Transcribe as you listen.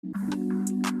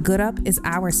Good Up is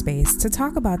our space to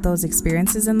talk about those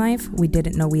experiences in life we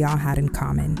didn't know we all had in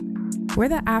common. We're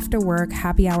the after work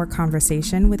happy hour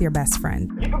conversation with your best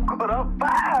friend. You good up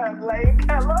bad, like,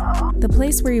 hello. The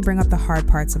place where you bring up the hard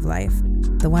parts of life,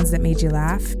 the ones that made you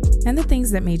laugh, and the things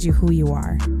that made you who you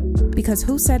are. Because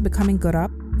who said becoming good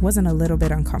up wasn't a little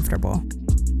bit uncomfortable?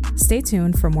 Stay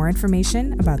tuned for more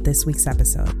information about this week's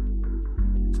episode.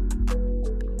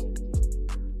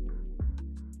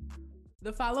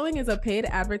 The following is a paid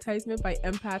advertisement by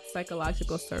Empath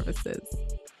Psychological Services.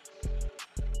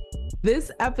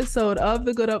 This episode of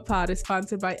the Good Up Pod is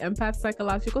sponsored by Empath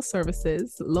Psychological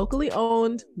Services, locally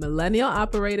owned,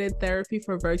 millennial-operated therapy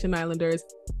for Virgin Islanders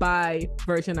by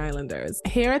Virgin Islanders.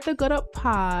 Here at the Good Up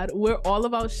Pod, we're all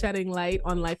about shedding light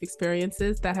on life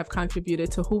experiences that have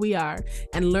contributed to who we are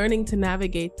and learning to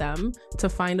navigate them to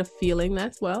find a feeling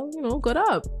that's, well, good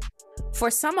up.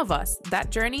 For some of us,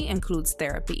 that journey includes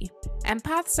therapy.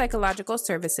 Empath Psychological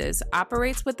Services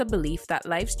operates with the belief that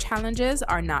life's challenges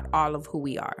are not all of who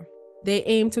we are. They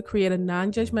aim to create a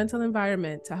non-judgmental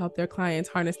environment to help their clients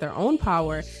harness their own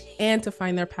power and to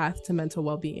find their path to mental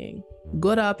well-being.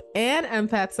 Good Up and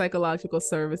Empath Psychological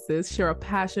Services share a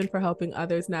passion for helping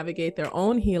others navigate their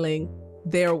own healing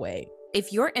their way.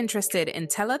 If you're interested in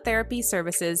teletherapy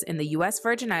services in the U.S.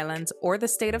 Virgin Islands or the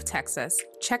state of Texas,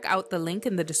 check out the link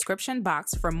in the description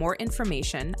box for more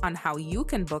information on how you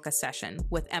can book a session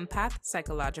with Empath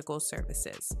Psychological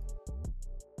Services.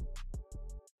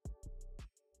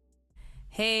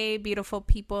 Hey, beautiful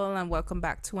people, and welcome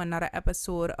back to another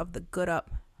episode of the Good Up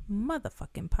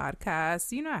motherfucking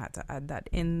podcast. I had to add that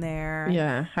in there.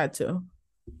 Yeah, had to.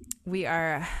 We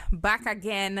are back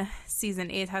again. Season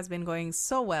 8 has been going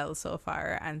so well so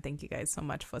far, and thank you guys so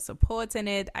much for supporting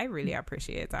it. I really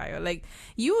appreciate it. Like,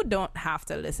 you don't have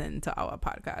to listen to our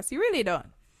podcast. You really don't.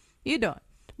 You don't,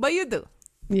 but you do.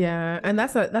 Yeah, and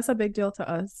that's a big deal to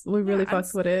us. We really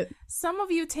fucks with it. Some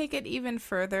of you take it even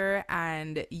further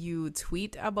and you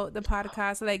tweet about the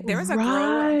podcast. Like, there is a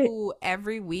girl who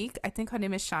every week, I think her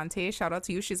name is Shantae. Shout out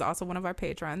to you. She's also one of our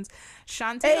patrons.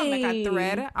 Shantae will make a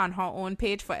thread on her own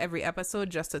page for every episode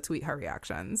just to tweet her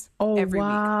reactions. Oh, every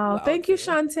wow. week. Thank you,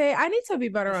 Shantae. I need to be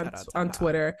better on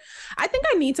Twitter. I think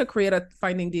I need to create a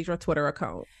Finding Deidre Twitter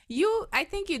account. I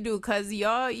think you do, because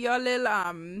your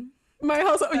little my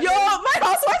housewives are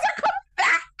coming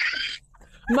back.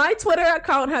 My Twitter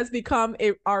account has become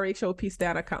a RHOP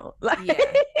stan account.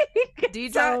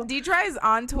 Deidre is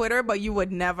on Twitter, but you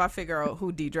would never figure out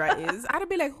who Deidre is. I'd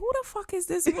be like, who the fuck is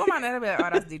this woman? And I'd be like, oh,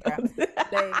 that's Deidre.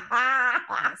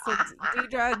 So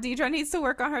Deidre needs to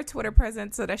work on her Twitter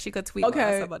presence so that she could tweet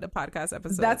us about the podcast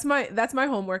episode. That's my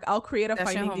homework. I'll create a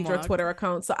Finding Deidre Twitter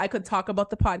account so I could talk about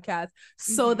the podcast,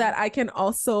 so that I can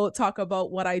also talk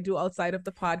about what I do outside of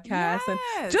the podcast, and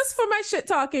just for my shit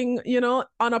talking,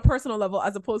 on a personal level,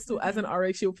 as opposed to as an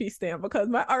RHOP stan, because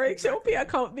my RHOP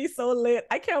account be so lit.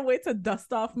 I can't wait to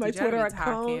dust off my Twitter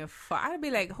account. I'd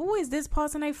be like, who is this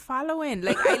person I following?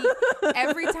 Like,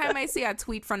 every time I see a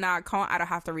tweet from that account, I don't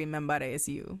have to remember that it's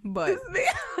you. But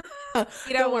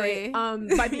don't worry.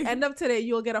 By the end of today,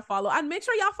 you'll get a follow, and make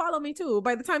sure y'all follow me too.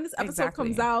 By the time this episode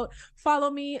comes out,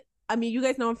 follow me. I mean, you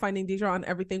guys know I'm Finding Deidre on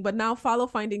everything, but now follow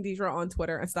Finding Deidre on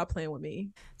Twitter and stop playing with me.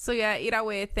 So yeah, either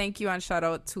way, thank you and shout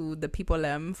out to the people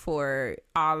for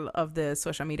all of the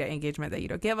social media engagement that you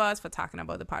give us, for talking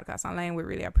about the podcast online. We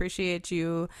really appreciate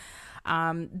you.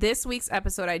 This week's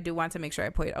episode, I do want to make sure I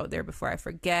put it out there before I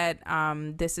forget.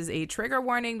 This is a trigger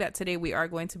warning that today we are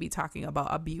going to be talking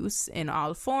about abuse in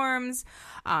all forms.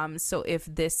 So if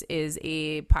this is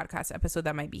a podcast episode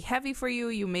that might be heavy for you,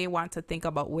 you may want to think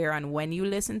about where and when you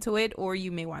listen to it, or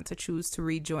you may want to choose to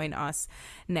rejoin us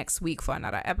next week for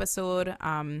another episode.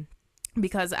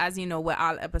 Because as you know, with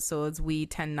all episodes, we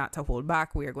tend not to hold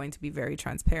back. We are going to be very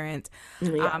transparent.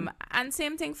 Yeah. And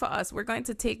same thing for us. We're going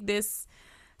to take this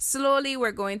slowly.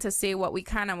 We're going to say what we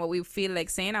can and what we feel like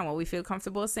saying and what we feel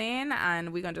comfortable saying,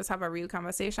 and we're going to just have a real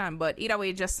conversation. But either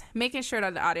way, just making sure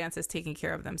that the audience is taking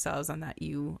care of themselves and that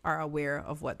you are aware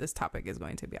of what this topic is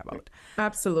going to be about.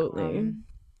 Absolutely.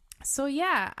 So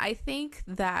yeah, I think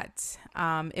that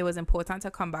it was important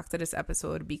to come back to this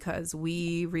episode because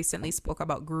we recently spoke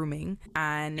about grooming,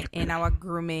 and in our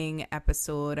grooming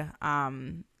episode,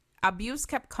 abuse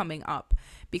kept coming up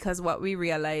because what we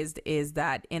realized is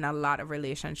that in a lot of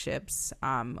relationships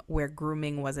where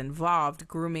grooming was involved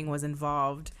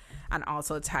and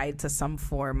also tied to some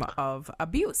form of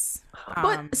abuse.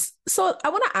 So I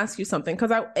want to ask you something,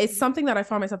 because it's something that I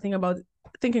found myself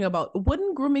thinking about.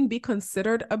 Wouldn't grooming be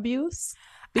considered abuse?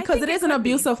 Because it is an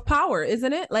abuse of power,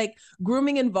 isn't it? Like,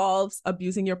 grooming involves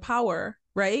abusing your power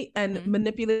right? And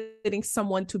manipulating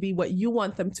someone to be what you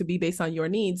want them to be based on your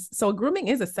needs. So grooming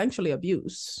is essentially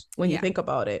abuse when you think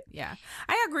about it. Yeah,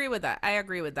 I agree with that.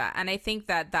 And I think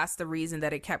that that's the reason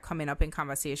that it kept coming up in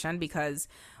conversation, because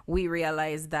we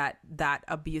realized that that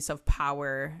abuse of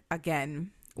power,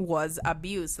 again, was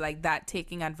abuse, like that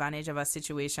taking advantage of a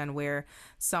situation where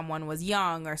someone was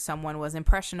young or someone was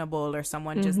impressionable or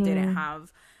someone just didn't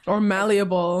have, or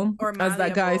malleable, as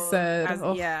that guy said.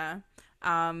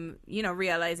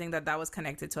 Realizing that was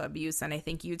connected to abuse. And I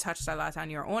think you touched a lot on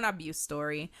your own abuse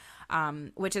story,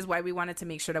 which is why we wanted to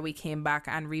make sure that we came back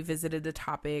and revisited the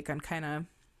topic and kind of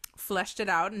fleshed it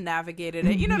out and navigated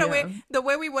it, the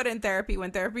way we would in therapy,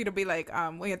 when therapy to be like,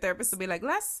 when your therapist will be like,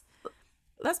 let's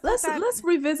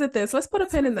revisit this, let's put a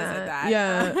pin in that.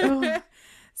 Yeah.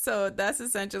 So that's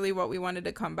essentially what we wanted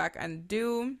to come back and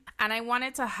do. And I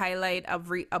wanted to highlight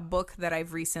a book that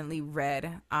I've recently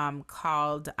read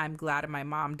called I'm Glad My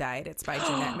Mom Died. It's by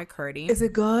Jennette McCurdy. Is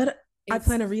it good? I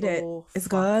plan to read it. It's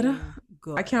good.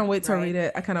 I can't wait to read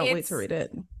it. I cannot wait to read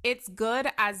it. It's good,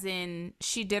 as in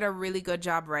she did a really good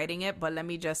job writing it. But let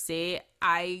me just say,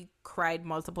 I cried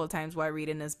multiple times while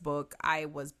reading this book. I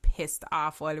was pissed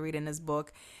off while reading this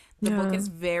book. The book is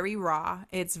very raw.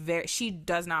 She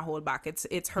does not hold back.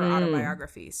 It's her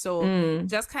autobiography. So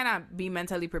just kind of be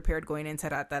mentally prepared going into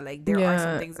that like there are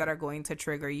some things that are going to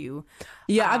trigger you.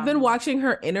 Yeah, I've been watching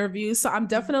her interviews, so I'm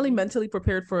definitely mentally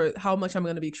prepared for how much I'm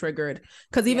going to be triggered.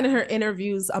 Because even in her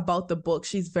interviews about the book,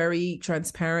 she's very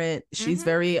transparent. She's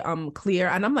very clear,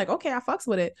 and I'm like, okay, I fucks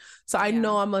with it. So I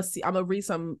know I'm gonna read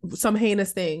some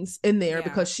heinous things in there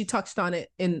because she touched on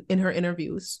it in her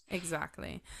interviews.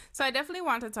 Exactly. So I definitely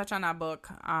want to touch on that book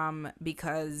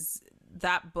because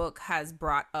that book has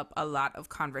brought up a lot of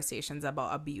conversations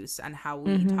about abuse and how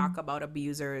we talk about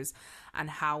abusers and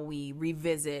how we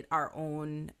revisit our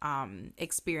own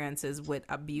experiences with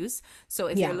abuse. So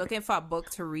if you're looking for a book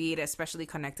to read, especially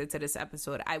connected to this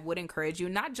episode, I would encourage you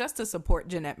not just to support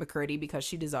Jennette McCurdy because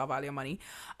she deserves all your money,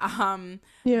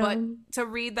 but to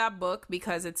read that book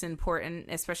because it's important,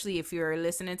 especially if you're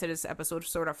listening to this episode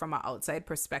sort of from an outside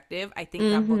perspective. I think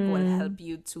that book will help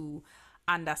you to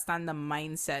understand the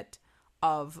mindset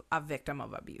of a victim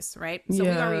of abuse, right? So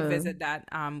we're gonna revisit that.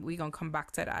 We're gonna come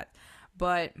back to that,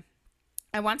 but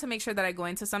I want to make sure that I go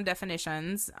into some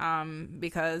definitions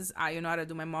because I know how to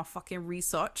do my motherfucking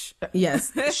research.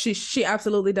 Yes, she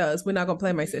absolutely does. We're not gonna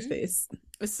play my sis face.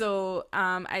 So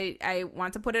I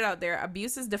want to put it out there.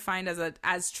 Abuse is defined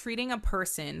as treating a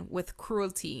person with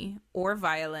cruelty or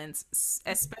violence,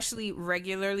 especially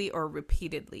regularly or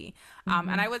repeatedly.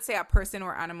 And I would say a person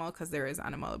or animal because there is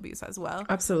animal abuse as well.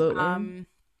 Absolutely.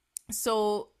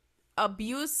 So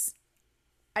abuse,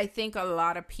 I think a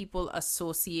lot of people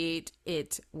associate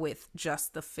it with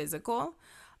just the physical.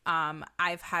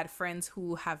 I've had friends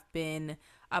who have been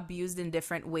abused in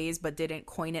different ways but didn't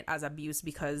coin it as abuse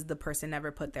because the person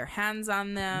never put their hands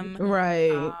on them,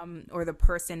 right? Or the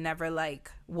person never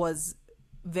was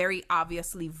very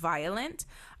obviously violent.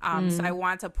 So I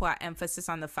want to put emphasis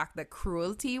on the fact that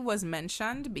cruelty was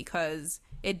mentioned because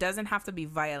it doesn't have to be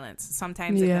violence.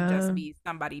 Sometimes it can just be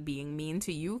somebody being mean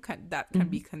to you that can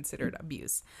be considered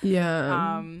abuse.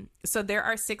 So there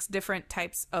are 6 different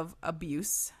types of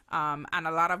abuse, and a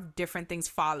lot of different things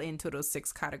fall into those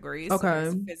 6 categories. Okay. So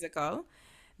there's physical,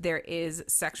 there is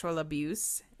sexual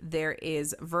abuse, there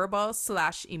is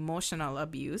verbal/emotional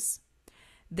abuse,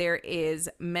 there is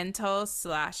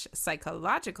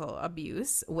mental/psychological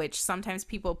abuse, which sometimes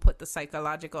people put the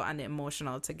psychological and the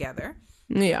emotional together.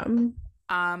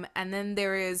 And then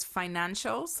there is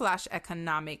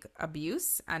financial/economic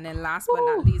abuse. And then last but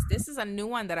not least, this is a new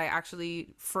one that I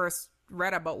actually first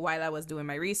read about while I was doing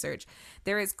my research.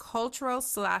 There is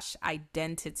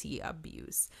cultural/identity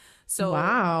abuse.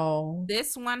 So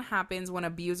this one happens when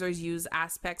abusers use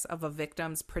aspects of a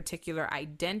victim's particular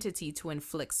identity to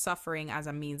inflict suffering as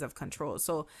a means of control.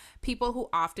 So people who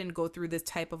often go through this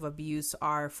type of abuse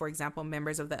are, for example,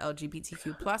 members of the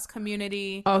LGBTQ plus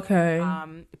community.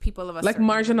 People of a like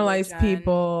marginalized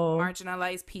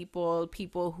people,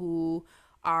 people who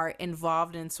are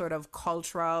involved in sort of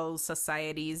cultural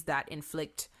societies that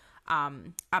inflict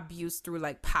abuse through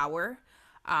like power.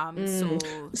 So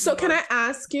can I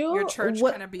ask you, your church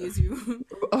can abuse you?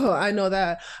 I know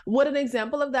that. Would an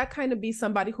example of that kind of be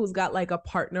somebody who's got like a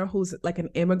partner who's like an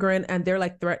immigrant and they're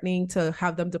like threatening to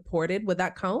have them deported? Would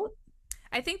that count?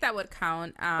 I think that would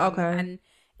count. And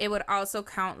it would also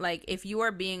count like if you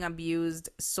are being abused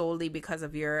solely because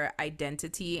of your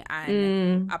identity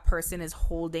and a person is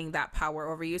holding that power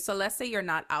over you. So let's say you're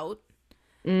not out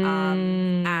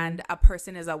and a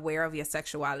person is aware of your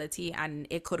sexuality, and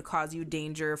it could cause you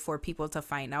danger for people to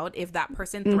find out if that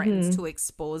person threatens to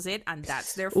expose it, and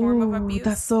that's their form of abuse.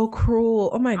 That's so cruel.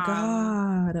 Oh my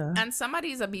God. And some of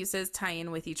these abuses tie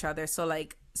in with each other. So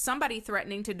like somebody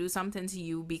threatening to do something to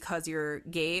you because you're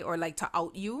gay or like to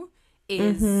out you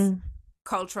is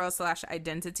cultural /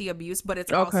 identity abuse, but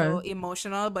it's also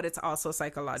emotional, but it's also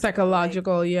psychological.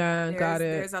 Like, yeah, got it.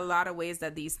 There's a lot of ways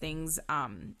that these things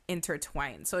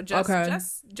intertwine. So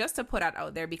just to put that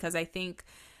out there, because I think,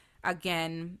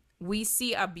 again, we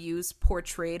see abuse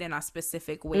portrayed in a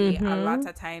specific way. A lot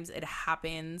of times it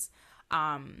happens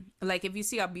like if you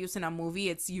see abuse in a movie,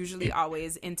 it's usually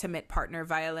always intimate partner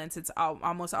violence. It's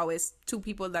almost always two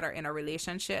people that are in a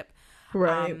relationship.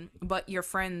 Right. But your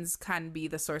friends can be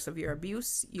the source of your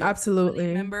abuse. Your Absolutely.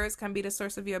 family members can be the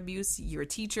source of your abuse. Your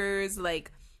teachers,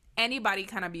 like anybody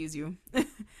can abuse you.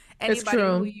 Anybody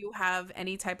who you have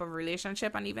any type of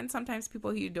relationship, and even sometimes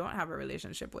people who you don't have a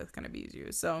relationship with can abuse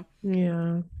you. So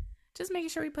yeah, just making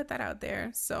sure we put that out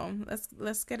there. So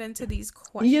let's get into these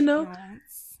questions. You know,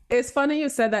 it's funny you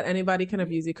said that anybody can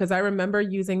abuse you, because I remember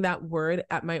using that word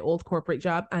at my old corporate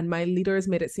job, and my leaders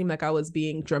made it seem like I was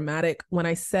being dramatic when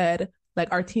I said, like,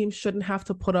 our team shouldn't have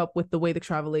to put up with the way the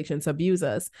travel agents abuse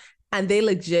us. And they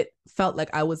legit felt like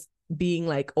I was being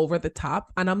like over the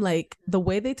top. And I'm like, the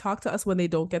way they talk to us when they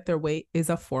don't get their way is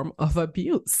a form of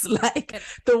abuse. Like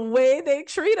the way they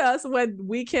treat us when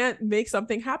we can't make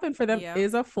something happen for them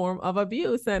is a form of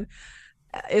abuse. And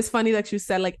it's funny that you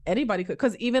said like anybody could,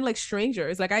 because even like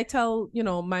strangers, like I tell, you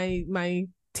know, my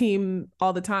team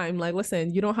all the time, like,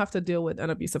 listen, you don't have to deal with an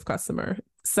abusive customer.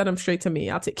 Send them straight to me.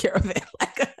 I'll take care of it.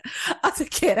 Like, I'll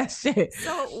take care of that shit.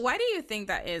 So why do you think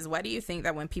that is? Why do you think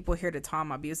that when people hear the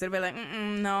term abuse, they'll be like,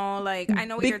 no, like, I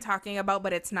know what you're talking about,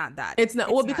 but it's not that. It's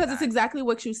not. Well, because it's exactly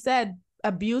what you said.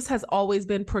 Abuse has always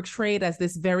been portrayed as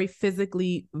this very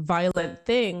physically violent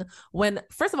thing, when,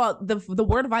 first of all, the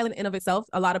word violent in of itself,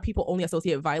 a lot of people only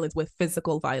associate violence with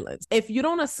physical violence. If you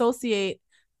don't associate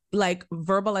like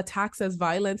verbal attacks as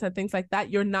violence and things like that,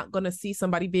 you're not going to see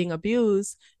somebody being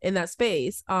abused in that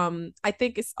space. I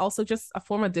think it's also just a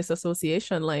form of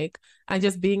disassociation, like, and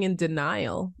just being in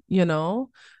denial, you know?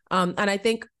 And I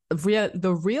think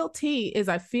the real tea is,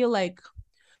 I feel like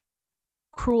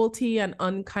cruelty and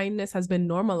unkindness has been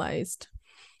normalized,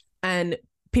 and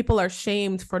people are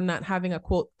shamed for not having a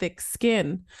quote thick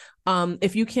skin.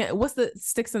 If you can't, what's the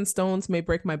sticks and stones may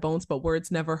break my bones, but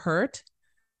words never hurt.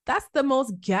 That's the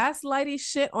most gaslighty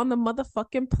shit on the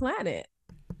motherfucking planet.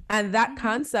 And that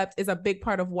concept is a big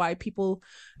part of why people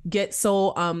get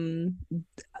so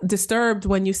disturbed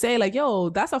when you say like, yo,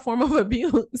 that's a form of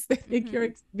abuse. They think you're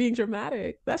being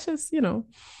dramatic. That's just, you know,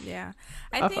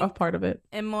 I think a part of it.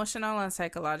 Emotional and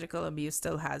psychological abuse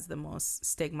still has the most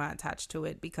stigma attached to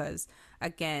it, because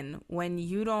again, when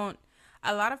you don't,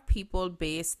 a lot of people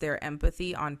base their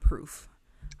empathy on proof.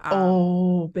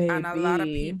 Baby. And a lot of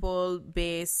people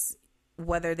base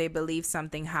whether they believe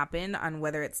something happened on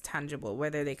whether it's tangible,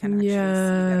 whether they can actually see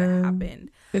that it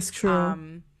happened. It's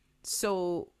true.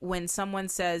 So when someone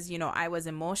says, you know, I was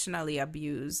emotionally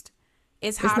abused,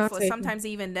 it's hard for sometimes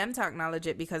even them to acknowledge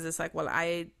it, because it's like, well,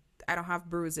 I don't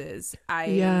have bruises.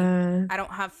 I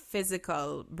don't have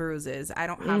physical bruises. I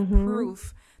don't have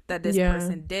proof that this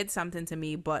person did something to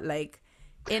me, but like,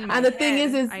 in my head, thing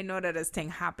is I know that this thing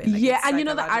happened. Like, and you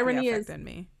know, the irony is,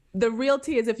 the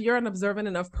reality is, if you're an observant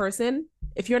enough person,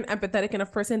 if you're an empathetic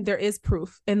enough person, there is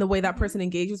proof in the way that person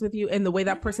engages with you, in the way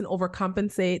that person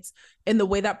overcompensates, in the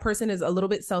way that person is a little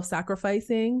bit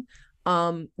self-sacrificing.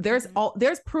 There's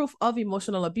proof of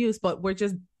emotional abuse, but we're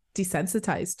just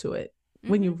desensitized to it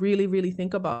when you really, really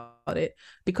think about it,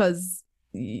 because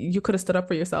you could have stood up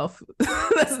for yourself.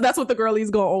 That's what the girlies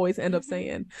gonna always end up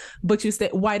saying. But you stay.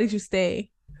 Why did you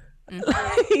stay?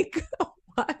 Like,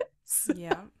 what?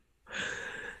 Yeah,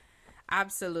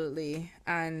 absolutely.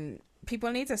 And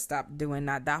people need to stop doing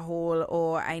that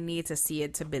whole, I need to see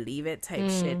it to believe it type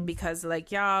shit, because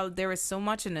like, y'all, there is so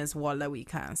much in this world that we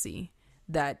can't see,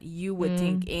 that you would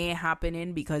think ain't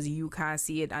happening because you can't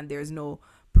see it and there's no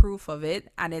proof of it,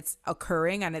 and it's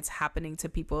occurring and it's happening to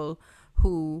people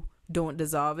who don't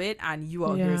deserve it, and you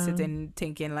out here sitting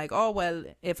thinking like, oh well,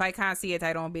 if I can't see it,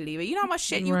 I don't believe it. You know how much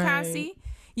shit you can't see?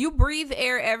 You breathe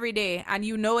air every day and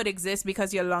you know it exists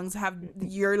because your lungs are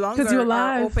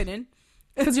opening,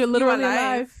 because you're literally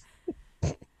alive.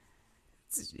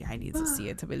 I need to see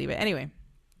it to believe it. Anyway,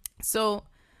 so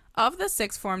of the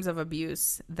 6 forms of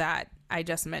abuse that I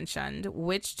just mentioned,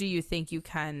 which do you think you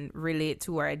can relate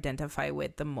to or identify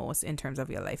with the most in terms of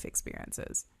your life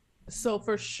experiences? So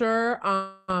for sure,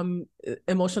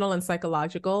 emotional and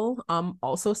psychological,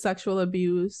 also sexual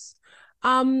abuse,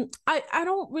 I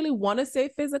don't really want to say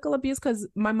physical abuse because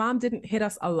my mom didn't hit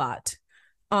us a lot.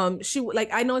 She like,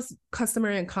 I know it's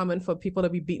customary and common for people to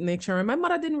be beating their children. My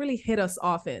mother didn't really hit us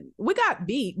often. We got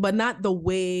beat, but not the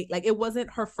way, like, it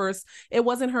wasn't her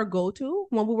go-to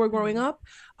when we were growing up,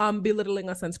 belittling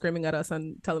us and screaming at us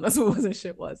and telling us what wasn't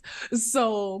shit was.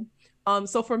 So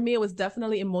for me, it was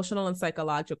definitely emotional and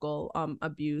psychological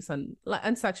abuse and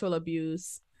sexual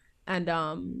abuse, and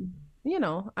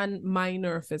and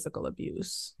minor physical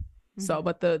abuse. So,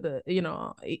 but the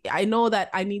I know that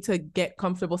I need to get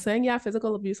comfortable saying, yeah,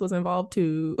 physical abuse was involved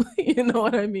too. You know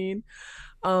what I mean?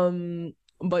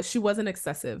 But she wasn't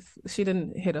excessive. She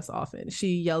didn't hit us often.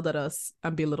 She yelled at us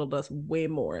and belittled us way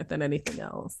more than anything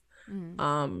else.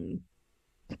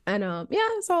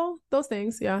 So those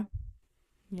things, yeah.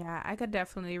 Yeah, I could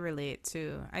definitely relate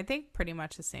to, I think, pretty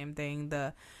much the same thing.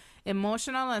 The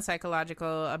emotional and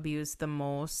psychological abuse the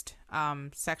most,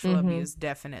 sexual abuse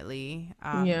definitely,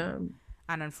 yeah,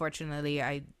 and unfortunately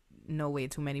I know way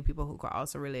too many people who could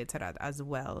also relate to that as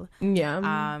well.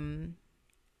 Yeah.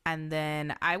 And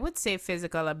then I would say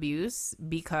physical abuse,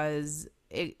 because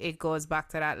it goes back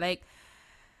to that, like,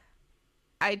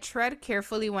 I tread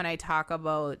carefully when I talk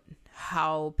about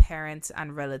how parents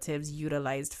and relatives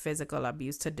utilized physical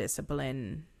abuse to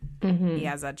discipline me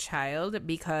as a child,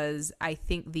 because I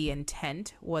think the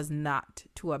intent was not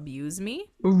to abuse me.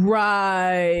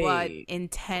 Right. But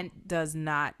intent does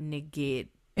not negate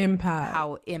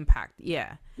impact.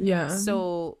 Yeah. Yeah.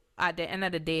 So at the end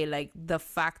of the day, like, the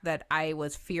fact that I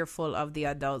was fearful of the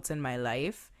adults in my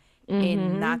life,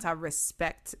 in not a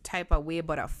respect type of way,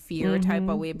 but a fear type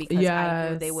of way, because I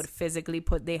knew they would physically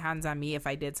put their hands on me if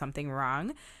I did something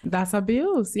wrong. That's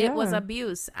abuse. Yeah. It was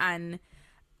abuse. And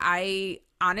I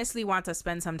honestly want to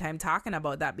spend some time talking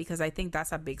about that, because I think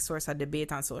that's a big source of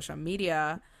debate on social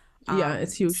media. Yeah,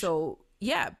 it's huge. So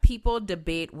yeah, people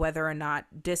debate whether or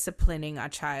not disciplining a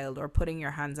child or putting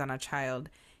your hands on a child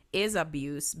is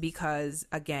abuse, because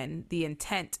again, the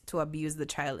intent to abuse the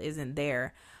child isn't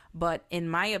there. But in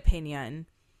my opinion,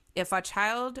 if a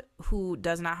child who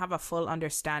does not have a full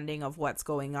understanding of what's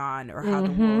going on or how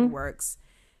the world works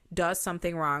does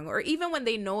something wrong, or even when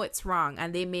they know it's wrong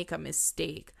and they make a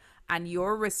mistake, and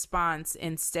your response,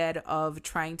 instead of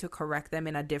trying to correct them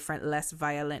in a different, less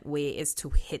violent way, is to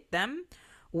hit them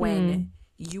when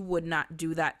you would not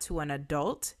do that to an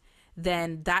adult,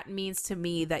 then that means to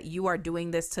me that you are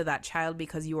doing this to that child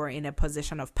because you are in a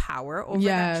position of power over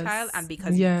that child, and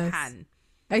because you can.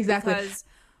 Exactly. Because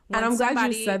and I'm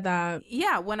glad you said that.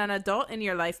 Yeah, when an adult in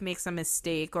your life makes a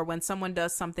mistake, or when someone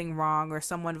does something wrong, or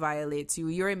someone violates you,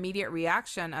 your immediate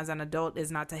reaction as an adult is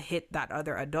not to hit that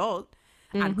other adult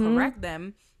and correct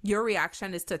them. Your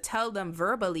reaction is to tell them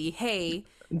verbally, hey,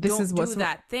 don't do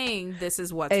that thing. This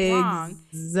is what's wrong.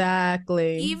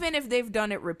 Exactly. Even if they've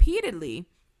done it repeatedly.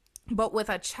 But with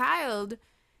a child,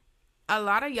 a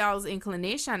lot of y'all's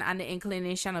inclination, and the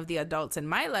inclination of the adults in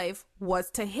my life, was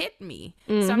to hit me.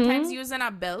 Sometimes using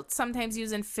a belt, sometimes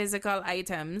using physical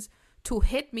items to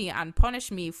hit me and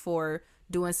punish me for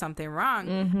doing something wrong,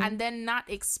 and then not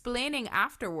explaining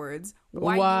afterwards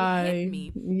why you hit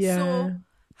me. Yeah. So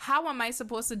how am I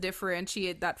supposed to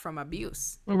differentiate that from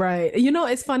abuse? Right. You know,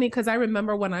 it's funny because I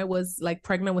remember when I was like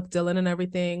pregnant with Dylan and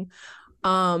everything,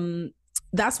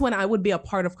 that's when I would be a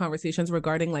part of conversations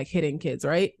regarding like hitting kids,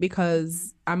 right?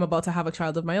 Because I'm about to have a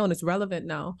child of my own. It's relevant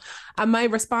now. And my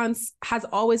response has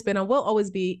always been, and will always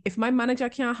be, if my manager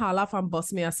can't holler off and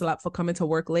bust me a slap for coming to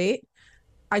work late,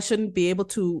 I shouldn't be able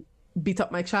to beat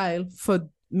up my child for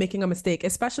making a mistake,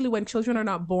 especially when children are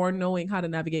not born knowing how to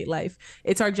navigate life.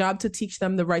 It's our job to teach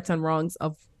them the rights and wrongs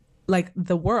of like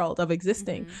the world of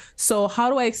existing. So how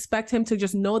do I expect him to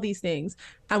just know these things?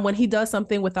 And when he does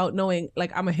something without knowing,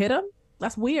 like, I'm gonna hit him?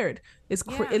 That's weird. It's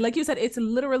like you said, it's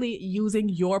literally using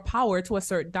your power to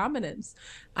assert dominance.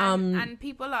 And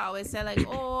people always say like,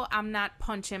 oh, I'm not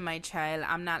punching my child.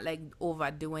 I'm not like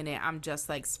overdoing it. I'm just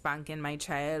like spanking my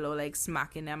child or like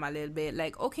smacking them a little bit.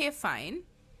 Like, okay, fine.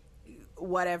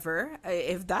 Whatever,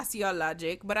 if that's your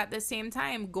logic. But at the same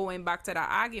time, going back to that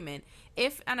argument,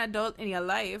 if an adult in your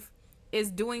life is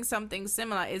doing something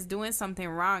similar, is doing something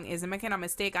wrong, is making a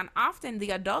mistake, and often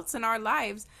the adults in our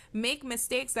lives make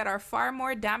mistakes that are far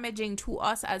more damaging to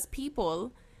us as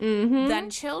people than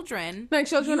children. Like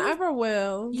children ever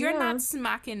will. You're not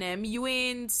smacking them. You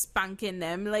ain't spanking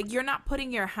them. Like, you're not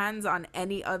putting your hands on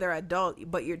any other adult,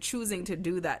 but you're choosing to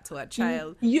do that to a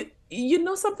child. You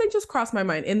know, something just crossed my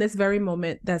mind in this very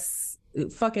moment that's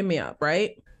fucking me up,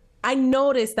 right? I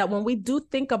noticed that when we do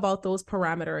think about those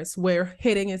parameters where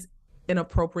hitting is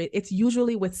inappropriate, it's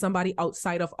usually with somebody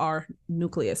outside of our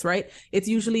nucleus, right? It's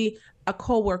usually a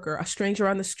coworker, a stranger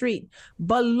on the street.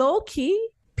 But low key,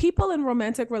 people in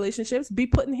romantic relationships be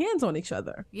putting hands on each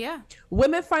other. Yeah.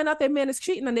 Women find out their man is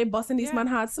cheating and they busting these men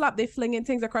hard slap. They flinging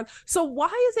things across. So why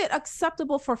is it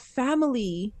acceptable for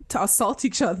family to assault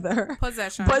each other?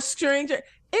 Possession. But stranger,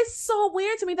 it's so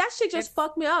weird to me. That shit just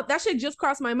fucked me up. That shit just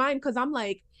crossed my mind because I'm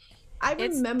like, I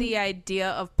remember it's the idea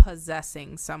of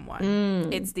possessing someone.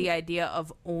 It's the idea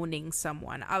of owning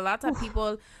someone. A lot of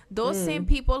people, those same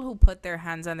people who put their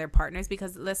hands on their partners,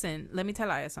 because listen, let me tell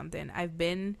you something. I've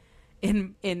been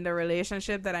in the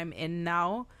relationship that I'm in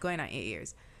now, going on 8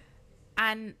 years,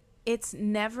 and it's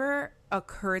never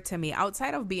occurred to me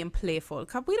outside of being playful,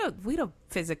 because we don't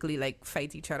physically like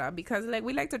fight each other because like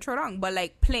we like to throw down, but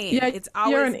like playing, it's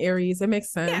always, you're an Aries, it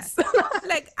makes sense.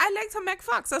 Like I like to make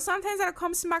fuck, so sometimes I'll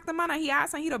come smack the man and he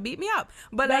asks and he'll beat me up,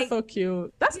 but that's like so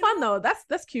cute. That's fun though.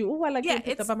 That's cute. Oh, I like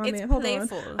it's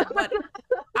playful. But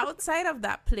outside of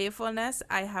that playfulness,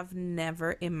 I have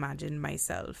never imagined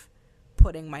myself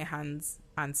putting my hands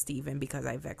on Steven because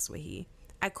I vex with he.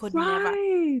 I could never.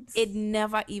 It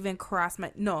never even crossed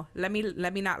my. No, let me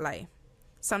not lie.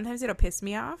 Sometimes it'll piss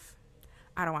me off.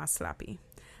 I don't want to slap you.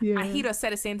 Yeah. And he'd have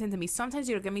said the same thing to me. Sometimes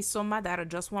you'll get me so mad that I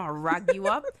just want to rag you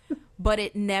up, but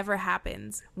it never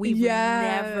happens. We've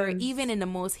never, even in the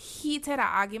most heated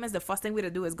arguments, the first thing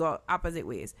we'd do is go opposite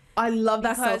ways. I love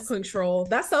that self-control.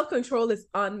 That self-control is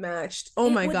unmatched. Oh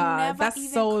my God.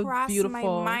 That's so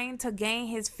beautiful. My mind to gain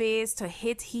his face, to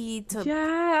hit he, to...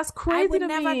 Yeah, that's crazy. I would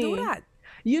never do that.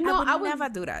 You know, I would never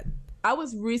do that. I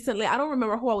was recently, I don't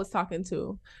remember who I was talking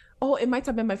to. Oh, it might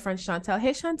have been my friend Chantel.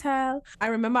 Hey, Chantel. I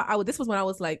remember this was when I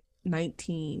was like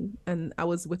 19 and I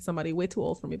was with somebody way too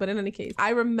old for me. But in any case,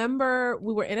 I remember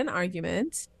we were in an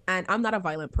argument, and I'm not a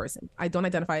violent person. I don't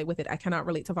identify with it. I cannot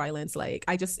relate to violence. Like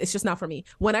it's just not for me.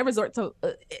 When I resort to,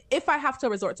 if I have to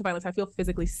resort to violence, I feel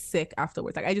physically sick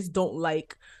afterwards. Like I just don't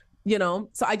like,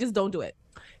 so I just don't do it.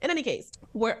 In any case,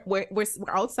 we're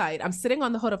outside. I'm sitting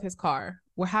on the hood of his car.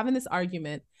 We're having this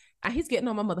argument and he's getting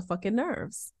on my motherfucking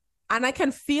nerves. And I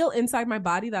can feel inside my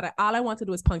body that all I want to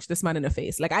do is punch this man in the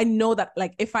face. Like, I know that,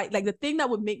 like, if I, like, the thing that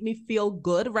would make me feel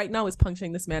good right now is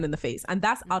punching this man in the face. And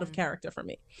that's out of character for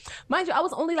me. Mind you, I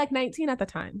was only like 19 at the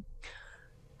time.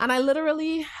 And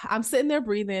I'm sitting there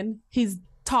breathing. He's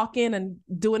talking and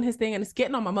doing his thing and it's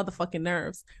getting on my motherfucking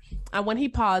nerves. And when he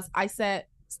paused, I said,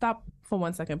 stop for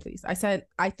 1 second, please. I said,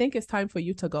 I think it's time for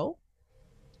you to go.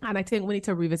 And I think we need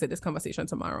to revisit this conversation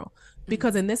tomorrow.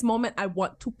 Because in this moment, I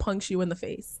want to punch you in the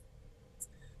face.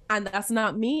 And that's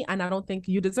not me. And I don't think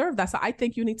you deserve that. So I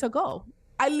think you need to go.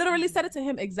 I literally said it to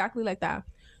him exactly like that.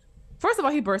 First of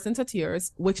all, he burst into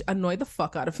tears, which annoyed the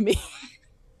fuck out of me.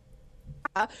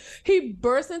 He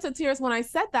burst into tears when I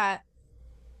said that.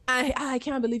 I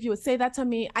can't believe you would say that to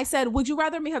me. I said, would you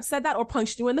rather me have said that or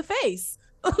punched you in the face?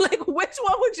 Like, which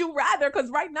one would you rather? Because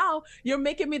right now you're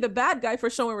making me the bad guy for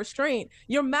showing restraint.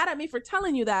 You're mad at me for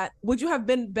telling you that. Would you have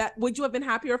been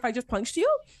happier if I just punched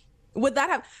you? Would that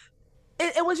have...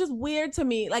 It was just weird to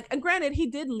me. Like, and granted, he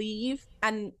did leave,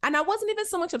 and I wasn't even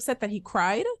so much upset that he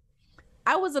cried.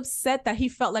 I was upset that he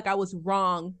felt like I was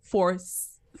wrong for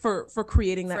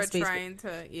creating that space.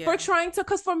 For trying to,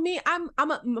 because for me, I'm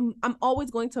always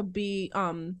going to be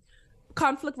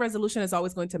conflict resolution is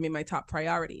always going to be my top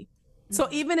priority. So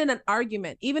even in an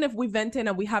argument, even if we vent in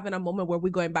and we having a moment where we're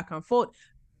going back and forth,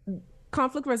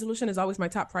 conflict resolution is always my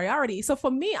top priority. So for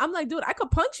me, I'm like, dude, I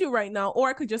could punch you right now, or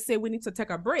I could just say we need to take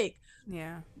a break.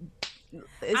 Yeah.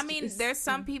 There's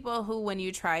some people who, when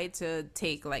you try to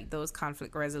take like those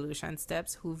conflict resolution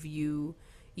steps, who view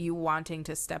you wanting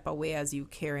to step away as you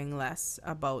caring less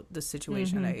about the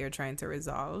situation that you're trying to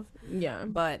resolve. Yeah.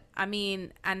 But I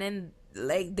mean, and then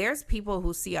like there's people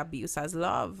who see abuse as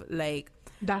love. Like,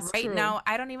 that's right true. Now,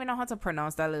 I don't even know how to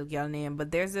pronounce that little girl name,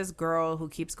 but there's this girl who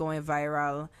keeps going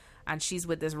viral. And she's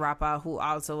with this rapper who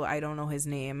also, I don't know his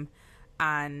name.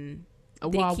 And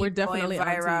wow, we're definitely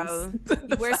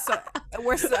viral.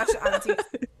 We're such aunties.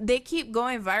 They keep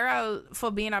going viral for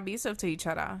being abusive to each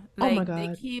other. Like, oh my God.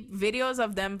 They keep videos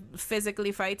of them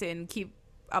physically fighting, keep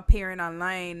appearing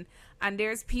online. And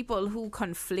there's people who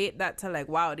conflate that to like,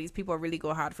 wow, these people really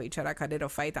go hard for each other because they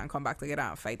don't fight and come back together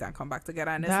and fight and come back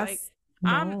together. And it's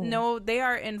no, they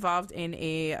are involved in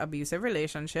a abusive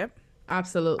relationship.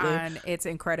 Absolutely. And it's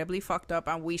incredibly fucked up,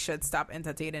 and we should stop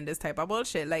entertaining this type of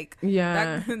bullshit. Like,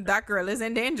 yeah, that girl is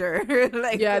in danger.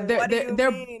 Like, yeah, they're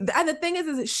and the thing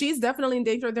is she's definitely in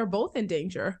danger. They're both in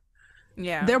danger.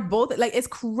 Yeah, they're both, like, it's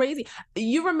crazy.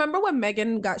 You remember when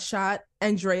Megan got shot?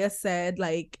 Andrea said,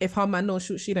 like, if her man don't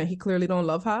shoot she, then he clearly don't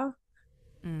love her.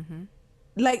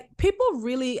 like people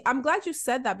really, I'm glad you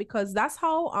said that, because that's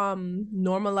how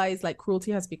normalized like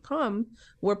cruelty has become,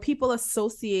 where people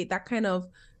associate that kind of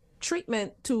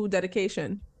treatment to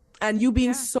dedication, and you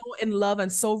being so in love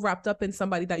and so wrapped up in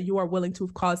somebody that you are willing to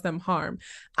cause them harm.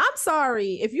 I'm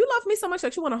sorry, if you love me so much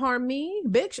that you want to harm me,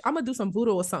 bitch, I'm gonna do some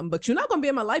voodoo or something, but you're not gonna be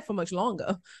in my life for much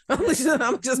longer.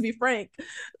 I'm just be frank,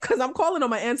 because I'm calling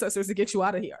on my ancestors to get you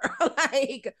out of here.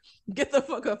 Like, get the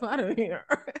fuck up out of here.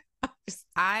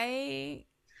 I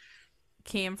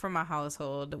came from a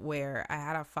household where I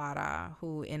had a father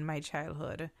who in my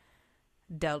childhood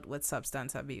dealt with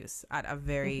substance abuse at a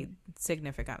very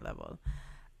significant level.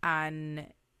 And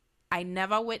I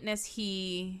never witnessed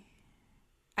the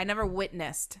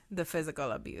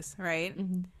physical abuse, right?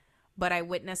 But I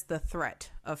witnessed the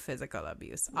threat of physical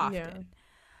abuse often.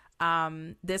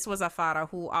 This was a father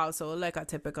who also, like a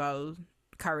typical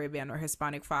Caribbean or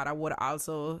Hispanic father, would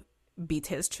also beat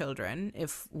his children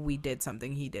if we did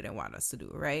something he didn't want us to do,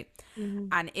 right?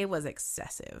 And it was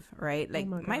excessive, right? Like,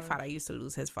 my father used to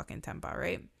lose his fucking temper,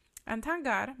 right? And thank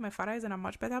God my father is in a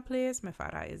much better place. My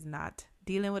father is not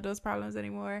dealing with those problems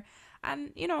anymore,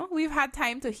 and you know, we've had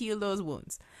time to heal those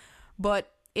wounds.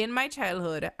 But in my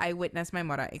childhood, I witnessed my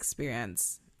mother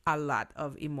experience a lot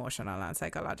of emotional and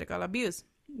psychological abuse.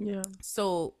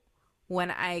 So when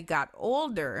I got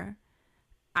older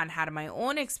and had my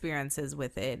own experiences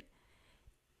with it,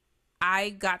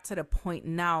 I got to the point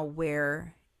now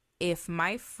where if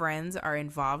my friends are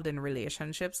involved in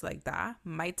relationships like that,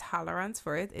 my tolerance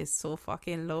for it is so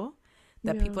fucking low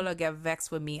that people will get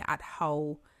vexed with me at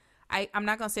how, I'm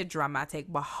not going to say dramatic,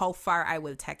 but how far I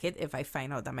will take it if I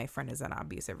find out that my friend is in an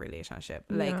abusive relationship.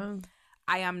 Like,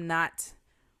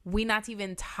 we're not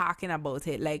even talking about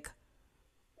it. Like,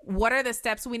 what are the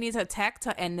steps we need to take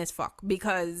to end this fuck?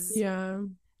 Because,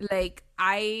 like,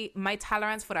 my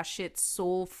tolerance for that shit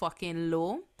so fucking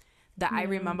low that I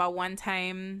remember one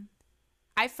time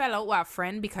I fell out with a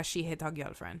friend because she hit her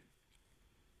girlfriend.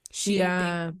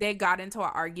 They got into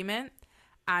an argument,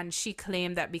 and she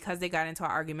claimed that because they got into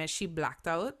an argument, she blacked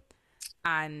out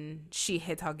and she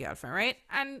hit her girlfriend, right?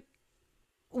 And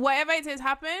whatever it is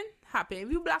happened.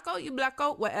 If you black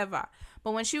out, whatever.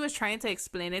 But when she was trying to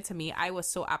explain it to me, I was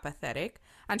so apathetic,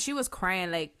 and she was crying.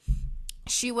 Like,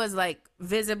 she was like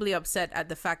visibly upset at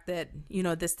the fact that, you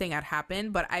know, this thing had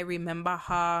happened. But I remember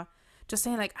her just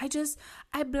saying like,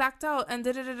 I blacked out and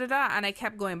da-da-da-da-da. And I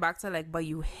kept going back to like, but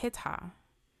you hit her.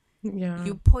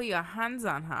 You put your hands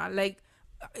on her. Like,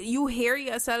 you hear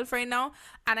yourself right now.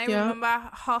 And I remember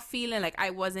her feeling like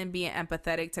I wasn't being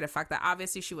empathetic to the fact that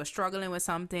obviously she was struggling with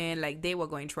something. Like, they were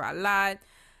going through a lot.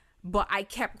 But I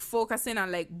kept focusing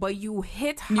on like, but you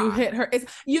hit her. It's,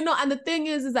 you know, and the thing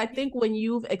is I think when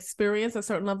you've experienced a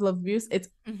certain level of abuse, it's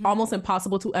almost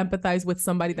impossible to empathize with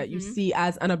somebody that you see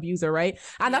as an abuser, right?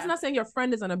 And that's not saying your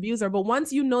friend is an abuser, but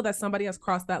once you know that somebody has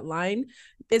crossed that line,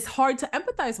 it's hard to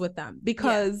empathize with them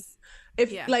because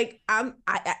like I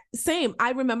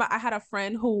remember I had a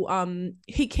friend who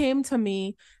he came to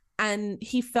me and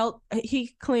he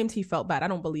claimed he felt bad. I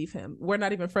don't believe him. We're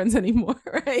not even friends anymore,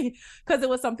 right? Because it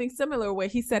was something similar where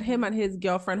he said him and his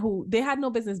girlfriend, who they had no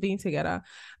business being together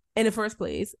in the first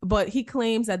place, but he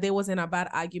claims that they was in a bad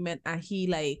argument, and he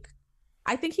like,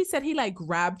 I think he said he like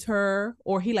grabbed her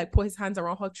or he like put his hands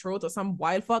around her throat or some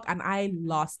wild fuck, and I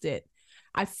lost it.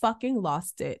 I fucking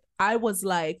lost it. I was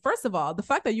like, first of all, the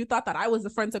fact that you thought that I was the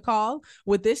friend to call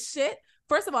with this shit,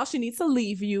 first of all, she needs to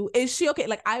leave you. Is she okay?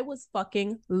 Like, I was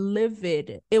fucking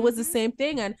livid. It was the same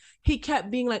thing. And he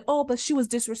kept being like, oh, but she was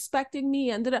disrespecting me.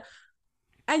 And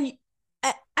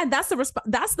that's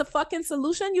the fucking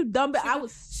solution, you dumb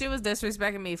bitch. She was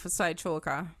disrespecting me for side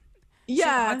choker.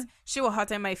 Yeah. She was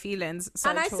hurting my feelings.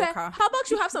 And I said, how about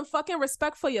you have some fucking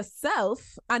respect for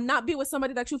yourself and not be with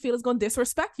somebody that you feel is going to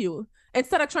disrespect you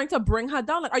instead of trying to bring her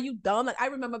down? Like, are you dumb? Like, I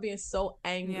remember being so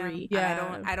angry.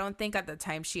 Yeah. I don't think at the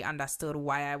time she understood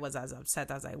why I was as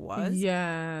upset as I was.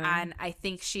 Yeah. And I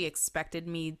think she expected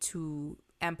me to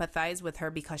empathize with her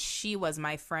because she was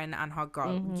my friend, and her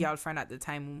girlfriend at the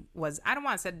time was, I don't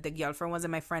want to say the girlfriend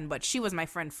wasn't my friend, but she was my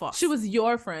friend first. She was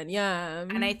your friend, yeah.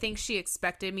 And I think she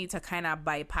expected me to kind of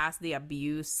bypass the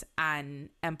abuse and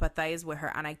empathize with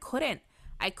her, and I couldn't.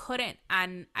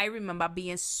 And I remember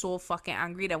being so fucking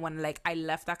angry that when like I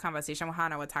left that conversation with her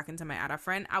and I was talking to my other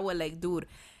friend, I was like, dude,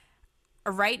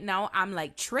 right now I'm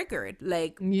like triggered.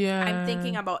 Like, I'm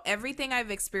thinking about everything I've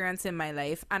experienced in my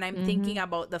life, and I'm thinking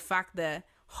about the fact that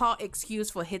her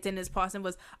excuse for hitting this person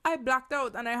was I blacked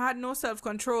out and I had no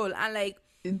self-control, and like,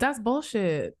 that's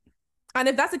bullshit. And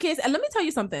if that's the case, and let me tell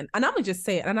you something, and I'm gonna just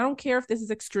say it, and I don't care if this is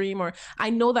extreme, or I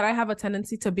know that I have a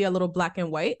tendency to be a little black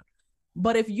and white.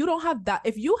 But if you don't have that,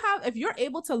 if you're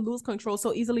able to lose control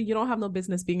so easily, you don't have no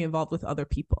business being involved with other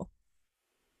people.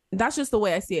 That's just the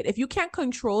way I see it. If you can't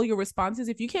control your responses,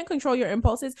 if you can't control your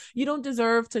impulses, you don't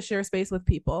deserve to share space with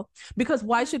people. Because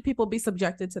why should people be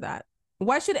subjected to that?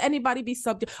 Why should anybody be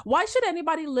why should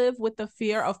anybody live with the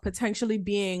fear of potentially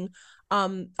being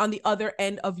on the other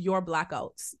end of your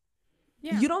blackouts?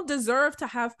 Yeah. You don't deserve to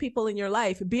have people in your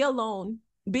life. Be alone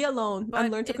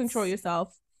and learn to control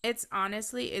yourself. It's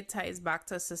honestly, it ties back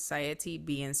to society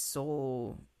being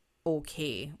so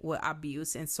okay with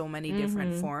abuse in so many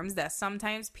different forms that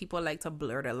sometimes people like to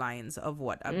blur the lines of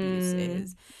what abuse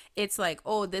is. It's like,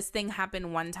 oh, this thing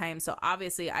happened one time, so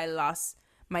obviously I lost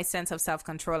my sense of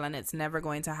self-control and it's never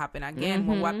going to happen again.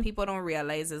 When what people don't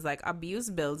realize is like abuse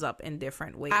builds up in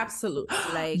different ways. Absolutely.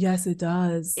 Like, yes, it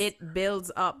does. It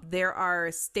builds up. There are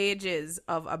stages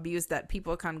of abuse that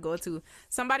people can go to.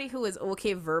 Somebody who is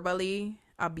okay verbally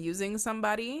abusing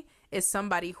somebody is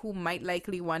somebody who might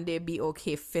likely one day be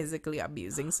okay physically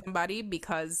abusing somebody,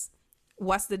 because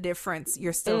what's the difference?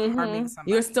 You're still harming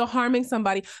somebody. You're still harming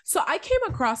somebody. So I came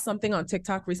across something on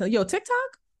TikTok recently. Yo,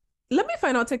 TikTok? Let me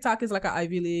find out TikTok is like an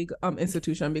Ivy League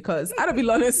institution, because I don't be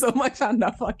learning so much on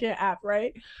that fucking app,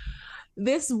 right?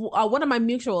 This one of my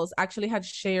mutuals actually had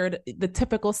shared the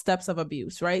typical steps of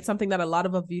abuse, right? Something that a lot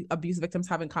of abuse victims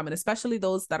have in common, especially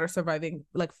those that are surviving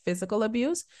like physical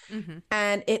abuse.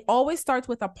 And it always starts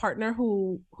with a partner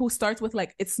who starts with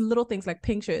like, it's little things like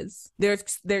pinches.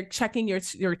 They're checking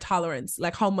your tolerance,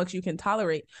 like how much you can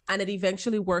tolerate. And it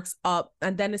eventually works up.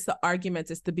 And then it's the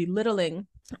arguments, it's the belittling.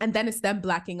 And then it's them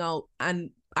blacking out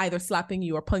and either slapping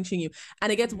you or punching you. And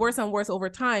it gets worse and worse over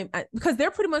time, because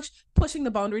they're pretty much pushing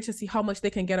the boundary to see how much they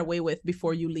can get away with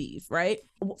before you leave, right?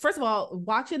 First of all,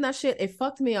 watching that shit, it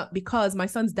fucked me up, because my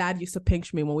son's dad used to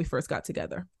pinch me when we first got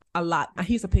together. A lot.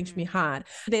 He used to pinch me hard.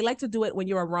 They like to do it when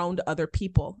you're around other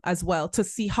people as well, to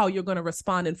see how you're going to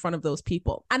respond in front of those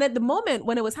people. And at the moment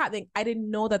when it was happening, I didn't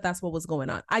know that that's what was going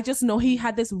on. I just know he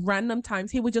had this random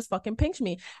times he would just fucking pinch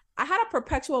me. I had a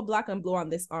perpetual black and blue on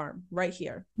this arm right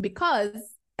here, because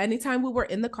anytime we were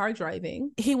in the car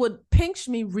driving, he would pinch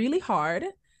me really hard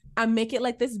and make it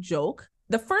like this joke.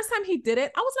 The first time he did it,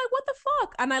 I was like, what the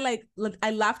fuck? And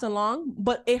I laughed along,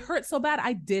 but it hurt so bad.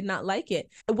 I did not like it.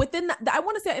 Within that, I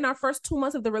want to say in our first 2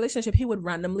 months of the relationship, he would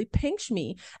randomly pinch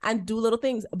me and do little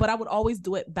things, but I would always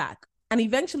do it back. And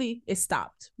eventually it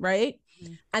stopped, right?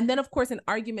 And then of course in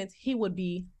arguments, he would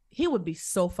be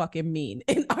so fucking mean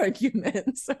in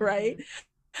arguments, right?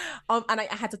 And I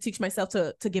had to teach myself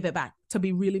to give it back, to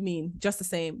be really mean, just the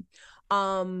same.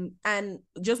 And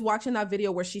just watching that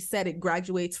video where she said it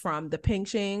graduates from the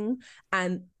pinching,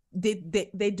 and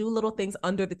they do little things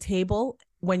under the table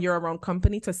when you're around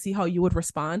company to see how you would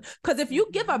respond. Because if you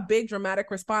give a big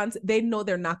dramatic response, they know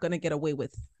they're not going to get away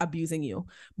with abusing you.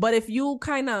 But if you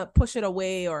kind of push it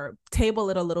away or table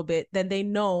it a little bit, then they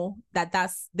know that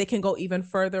they can go even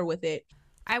further with it.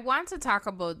 I want to talk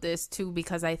about this too,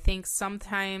 because I think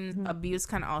sometimes abuse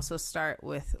can also start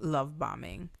with love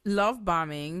bombing. Love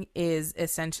bombing is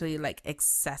essentially like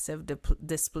excessive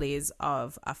displays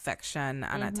of affection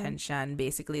and attention.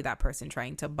 Basically, that person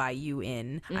trying to buy you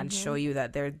in and show you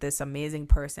that they're this amazing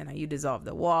person and you deserve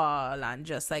the wall. And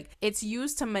just like, it's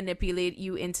used to manipulate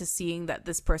you into seeing that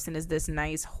this person is this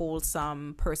nice,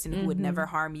 wholesome person who would never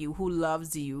harm you, who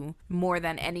loves you more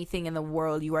than anything in the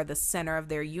world. You are the center of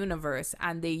their universe.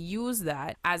 And they use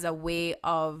that as a way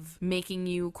of making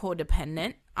you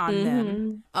codependent on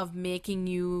them, of making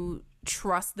you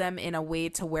trust them in a way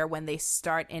to where when they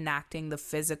start enacting the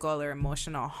physical or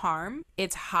emotional harm,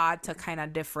 it's hard to kind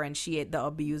of differentiate the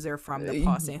abuser from the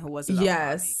person who was loved.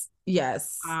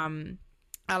 Yes.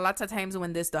 A lot of times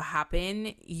when this does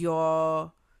happen,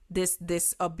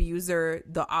 this abuser,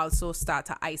 they'll also start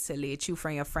to isolate you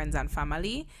from your friends and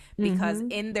family, because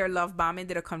in their love bombing,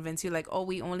 they'll convince you like, oh,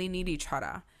 we only need each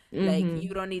other. Like,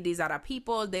 you don't need these other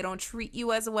people. They don't treat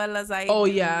you as well as I do. Oh,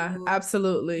 yeah,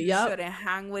 absolutely. You shouldn't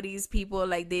hang with these people.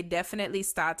 Like, they definitely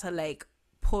start to like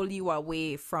pull you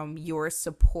away from your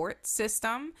support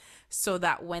system, so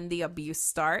that when the abuse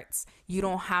starts, you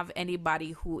don't have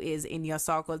anybody who is in your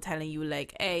circle telling you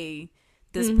like, hey,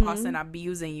 this person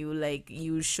abusing you, like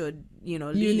you should,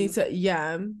 leave. You need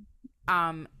to,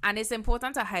 and it's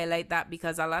important to highlight that,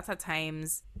 because a lot of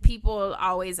times people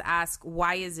always ask,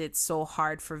 why is it so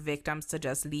hard for victims to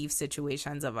just leave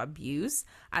situations of abuse?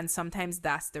 And sometimes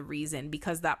that's the reason,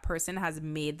 because that person has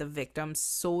made the victim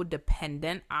so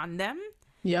dependent on them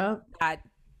that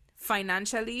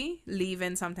Financially,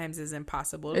 leaving sometimes is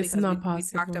impossible. It's because not we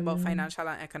possible, talked about yeah. financial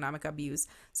and economic abuse.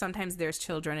 Sometimes there's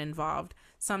children involved.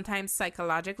 Sometimes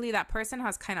psychologically, that person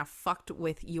has kind of fucked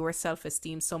with your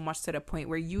self-esteem so much to the point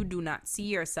where you do not see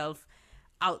yourself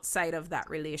outside of that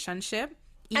relationship,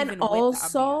 even And with the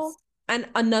also, abuse. and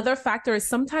another factor is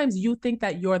sometimes you think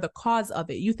that you're the cause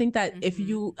of it. You think that if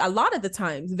you, a lot of the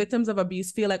times, victims of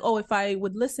abuse feel like, oh, if I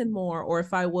would listen more, or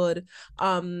if I would,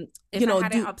 If I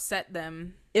hadn't upset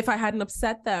them. if I hadn't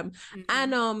upset them.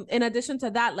 And in addition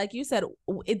to that, like you said,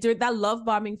 that love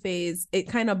bombing phase, it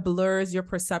kind of blurs your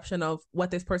perception of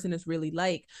what this person is really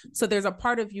like. So there's a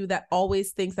part of you that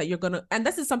always thinks that you're gonna, and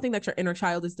this is something that your inner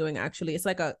child is doing actually. It's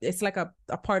like a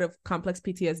part of complex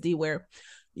PTSD where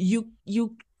you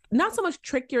not so much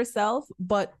trick yourself,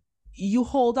 but you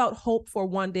hold out hope for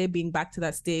one day being back to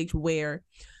that stage where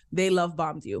they love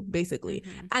bombed you, basically.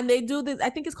 And they do this, I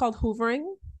think it's called hoovering.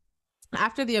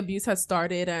 After the abuse has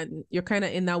started and you're kind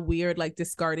of in that weird, like,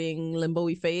 discarding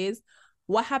limbo-y phase,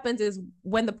 what happens is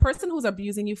when the person who's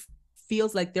abusing you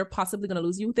feels like they're possibly going to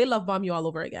lose you, they love bomb you all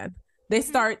over again. They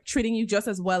start treating you just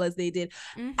as well as they did.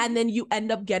 And then you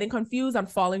end up getting confused and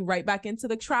falling right back into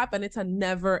the trap. And it's a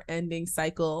never ending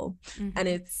cycle. And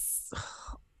it's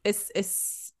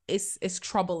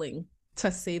troubling,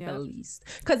 to say the least.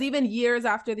 Because even years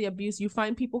after the abuse, you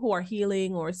find people who are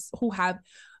healing or who have,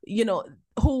 you know,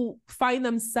 who find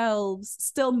themselves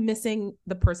still missing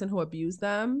the person who abused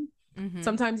them.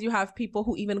 Sometimes you have people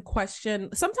who even question,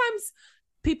 sometimes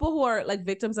people who are like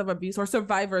victims of abuse, or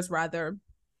survivors rather,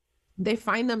 they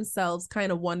find themselves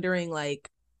kind of wondering,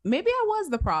 like, maybe I was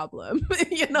the problem.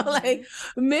 You know, like,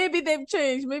 maybe they've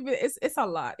changed. Maybe it's a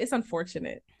lot. It's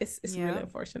unfortunate. It's really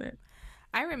unfortunate.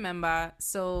 I remember,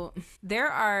 so there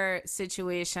are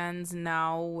situations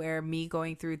now where me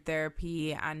going through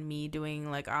therapy and me doing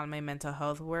like all my mental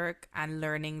health work and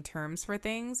learning terms for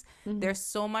things, there's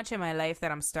so much in my life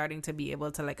that I'm starting to be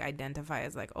able to like identify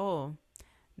as like, oh,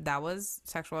 that was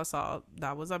sexual assault,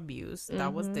 that was abuse,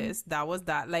 that was this, that was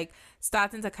that, like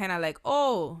starting to kind of like,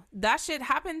 oh, that shit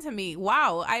happened to me.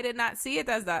 Wow, I did not see it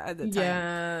as that at the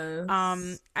time.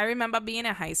 Yes. I remember being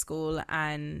in high school,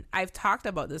 and I've talked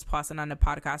about this person on the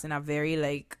podcast in a very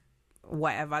like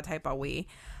whatever type of way.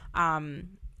 I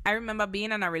remember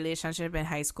being in a relationship in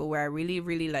high school where I really,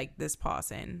 really liked this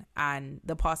person, and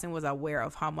the person was aware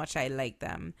of how much I liked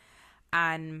them,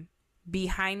 and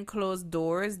behind closed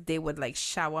doors they would like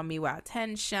shower me with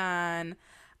attention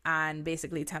and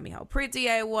basically tell me how pretty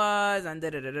I was and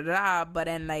da-da-da-da-da. But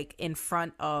then like in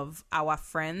front of our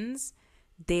friends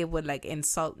they would like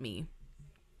insult me,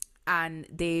 and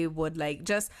they would like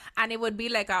just, and it would be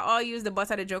like I'll use the bus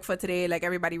at a joke for today, like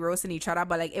everybody roasting each other,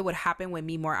 but like it would happen with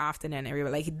me more often than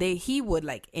everybody. Like he would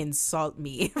like insult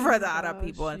me for the other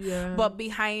people, but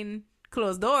behind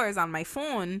closed doors on my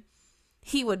phone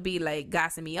he would be like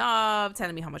gassing me up,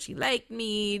 telling me how much he liked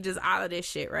me, just all of this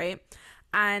shit, right?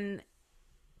 And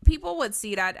people would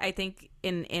see that. I think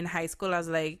in high school I was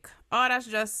like, oh, that's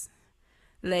just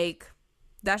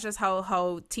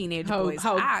how teenage boys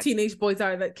act. Teenage boys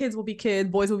are, that kids will be kids,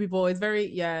 boys will be boys.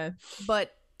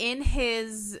 But in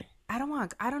his, I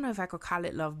don't know if I could call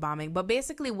it love bombing, but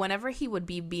basically whenever he would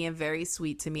be being very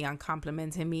sweet to me and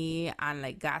complimenting me and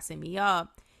like gassing me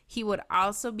up, he would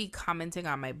also be commenting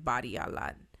on my body a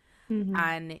lot.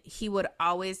 And he would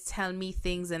always tell me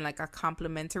things in like a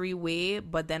complimentary way,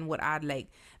 but then would add like,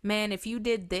 man, if you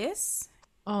did this,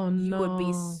 you would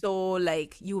be so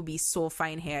like, you would be so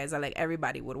fine here, as like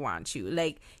everybody would want you.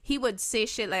 Like he would say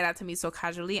shit like that to me so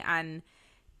casually, and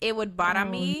it would bother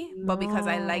me. But because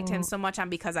I liked him so much,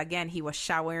 and because again he was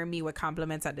showering me with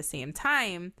compliments at the same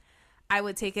time, I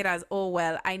would take it as, oh,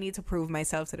 well, I need to prove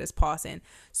myself to this person.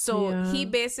 So he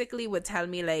basically would tell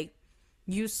me, like,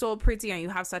 you so pretty and you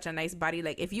have such a nice body.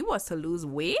 Like, if you was to lose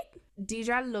weight,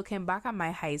 Deidre, looking back at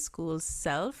my high school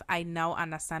self, I now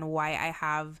understand why I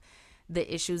have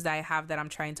the issues that I have that I'm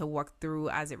trying to work through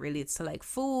as it relates to, like,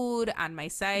 food and my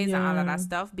size and all of that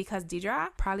stuff. Because Deidre,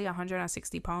 probably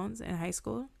 160 pounds in high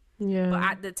school. Yeah. But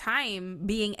at the time,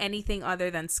 being anything other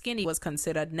than skinny was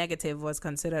considered negative, was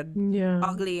considered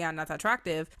ugly and not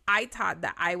attractive. I thought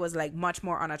that I was like much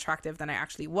more unattractive than I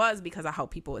actually was because of how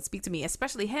people would speak to me,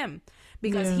 especially him,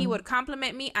 because he would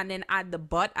compliment me and then add the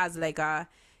but as like a,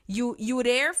 you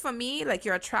there for me, like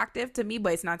you're attractive to me,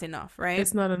 but it's not enough, right?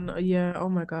 It's not enough. Yeah. Oh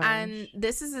my God. And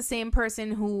this is the same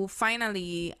person who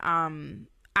finally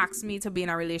asked me to be in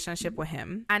a relationship with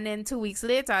him, and then 2 weeks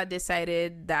later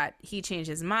decided that he changed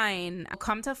his mind.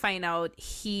 Come to find out,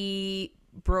 he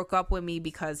broke up with me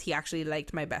because he actually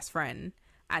liked my best friend,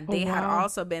 and they had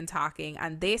also been talking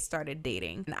and they started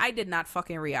dating, and I did not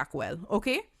fucking react well.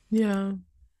 Okay. Yeah.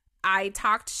 I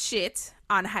talked shit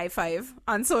on High Five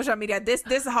on social media. This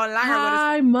is how long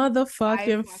High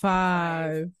motherfucking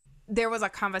five. There was a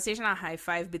conversation on High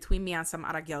Five between me and some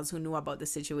other girls who knew about the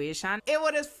situation. It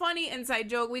was a funny inside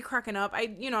joke. We cracking up.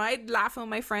 I'd laugh with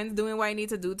my friends doing what I need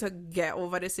to do to get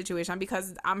over the situation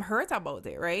because I'm hurt about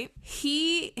it, right?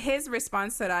 His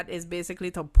response to that is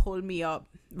basically to pull me up,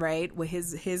 right, with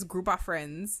his group of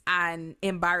friends and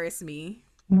embarrass me.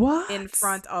 What? In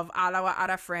front of all our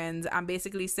other friends and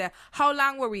basically said, how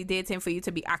long were we dating for you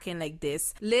to be acting like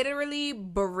this? Literally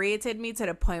berated me to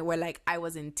the point where like I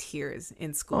was in tears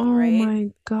in school, right? Oh my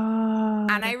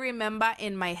God. And I remember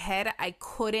in my head, I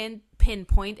couldn't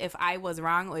pinpoint if I was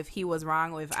wrong or if he was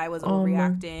wrong or if I was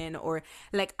overreacting or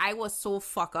like I was so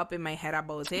fucked up in my head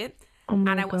about it.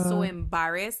 And I was so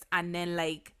embarrassed. And then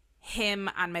like him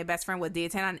and my best friend were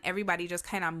dating and everybody just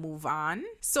kind of move on.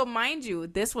 So mind you,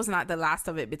 this was not the last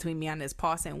of it between me and this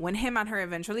person. When him and her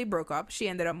eventually broke up, she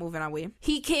ended up moving away.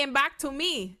 He came back to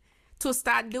me to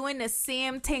start doing the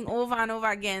same thing over and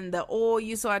over again.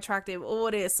 You so attractive,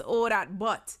 this, that,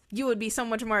 but you would be so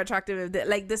much more attractive if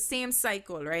like the same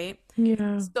cycle, right?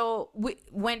 Yeah. So we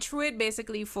went through it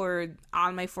basically for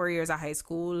all my 4 years of high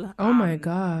school. Oh my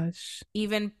gosh.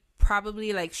 Even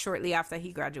probably like shortly after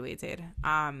he graduated.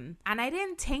 And I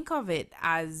didn't think of it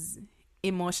as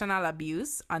emotional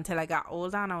abuse until I got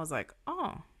older and I was like,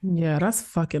 oh. Yeah, that's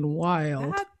fucking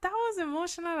wild. That was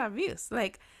emotional abuse.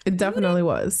 Like it definitely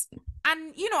was.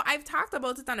 And I've talked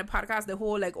about it on the podcast, the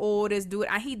whole like, this dude,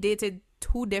 and he dated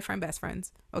 2 different best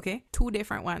friends. Okay, 2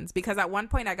 different ones. Because at one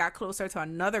point I got closer to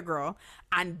another girl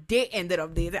and they ended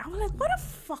up dating. I was like, what the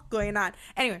fuck going on?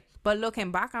 Anyway, but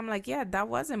looking back, I'm like, yeah, that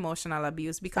was emotional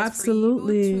abuse because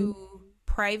absolutely. For you to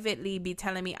privately be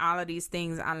telling me all of these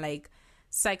things and like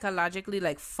psychologically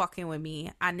like fucking with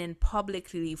me and then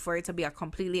publicly for it to be a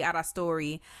completely other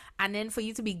story and then for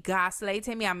you to be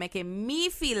gaslighting me and making me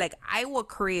feel like I was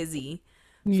crazy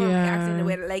for reacting the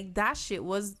way like that shit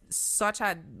was such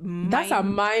a that's a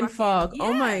mind fuck. Yeah.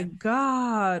 Oh my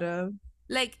God,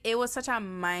 like it was such a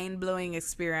mind-blowing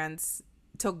experience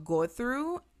to go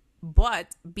through, but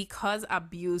because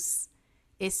abuse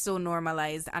is so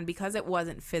normalized and because it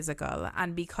wasn't physical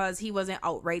and because he wasn't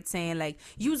outright saying like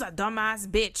you's a dumbass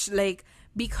bitch, like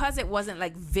because it wasn't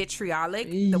like vitriolic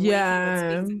the way he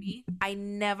would speak to me, I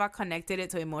never connected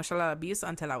it to emotional abuse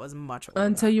until I was much older.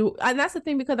 And that's the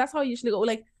thing, because that's how you usually go,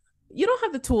 like you don't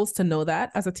have the tools to know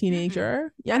that as a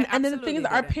teenager. And then the thing is,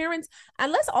 our parents,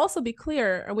 and let's also be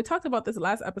clear, and we talked about this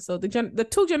last episode, the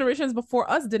 2 generations before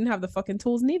us didn't have the fucking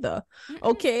tools neither.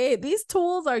 Okay, these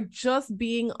tools are just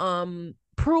being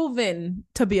proven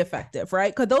to be effective,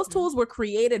 right? Because those tools were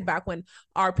created back when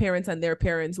our parents and their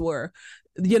parents were,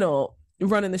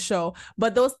 running the show,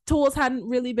 but those tools hadn't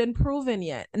really been proven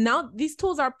yet. Now these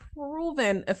tools are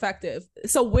proven effective,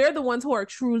 so we're the ones who are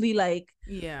truly like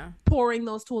pouring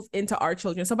those tools into our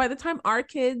children. So by the time our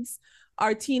kids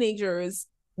are teenagers,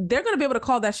 they're gonna be able to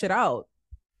call that shit out.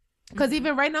 Because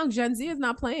even right now, Gen Z is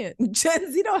not playing.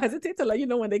 Gen Z don't hesitate to let you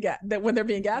know when they're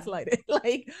being gaslighted.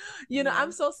 Like,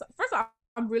 I'm so first off,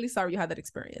 I'm really sorry you had that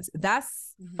experience.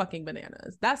 That's fucking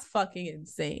bananas. That's fucking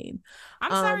insane. I'm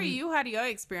sorry you had your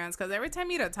experience, because every time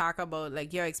you talk about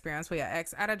like your experience with your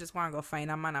ex, I just want to go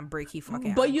find a man and break he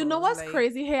fucking But ankles. You know what's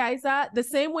crazy? Hey, Isa, the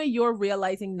same way you're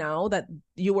realizing now that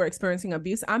you were experiencing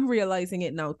abuse, I'm realizing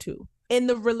it now too. In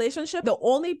the relationship, the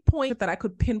only point that I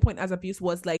could pinpoint as abuse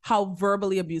was like how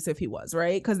verbally abusive he was,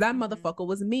 right? Because that motherfucker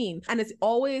was mean. And it's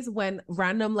always when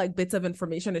random like bits of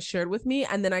information is shared with me,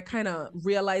 and then I kind of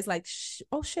realize like,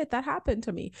 oh shit, that happened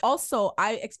to me. Also,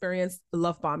 I experienced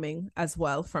love bombing as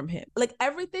well from him. Like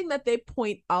everything that they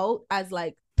point out as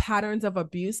like patterns of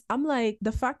abuse, I'm like,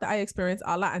 the fact that I experienced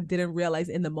all that and didn't realize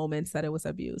in the moments that it was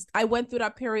abuse. I went through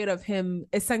that period of him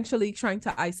essentially trying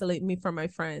to isolate me from my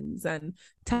friends and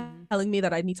telling me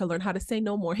that I need to learn how to say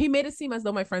no more. He made it seem as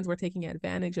though my friends were taking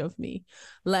advantage of me.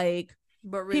 Like,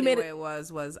 but really what it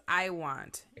was I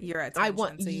want your attention.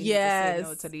 So you need to say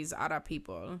no to these other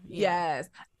people. Yes.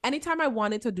 Anytime I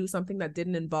wanted to do something that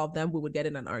didn't involve them, we would get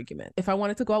in an argument. If I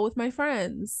wanted to go out with my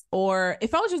friends, or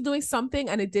if I was just doing something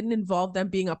and it didn't involve them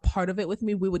being a part of it with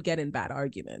me, we would get in bad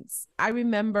arguments. I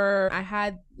remember I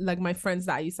had like my friends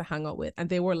that I used to hang out with, and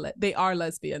they are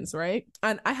lesbians, right?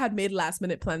 And I had made last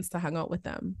minute plans to hang out with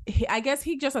them. I guess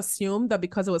he just assumed that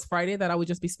because it was Friday that I would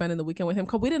just be spending the weekend with him,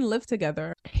 because we didn't live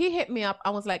together. He hit me up. I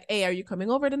was like, hey, are you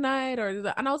coming over tonight?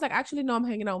 And I was like, actually, no, I'm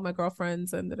hanging out with my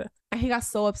girlfriends. And he got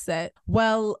so upset.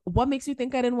 Well, well, what makes you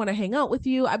think I didn't want to hang out with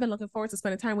you? I've been looking forward to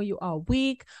spending time with you all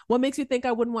week. What makes you think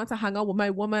I wouldn't want to hang out with my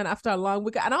woman after a long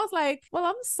week? And I was like, well,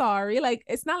 I'm sorry. Like,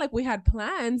 it's not like we had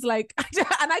plans. Like,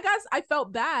 and I guess I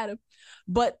felt bad,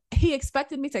 but he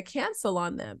expected me to cancel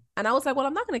on them. And I was like, well,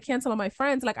 I'm not going to cancel on my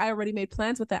friends. Like, I already made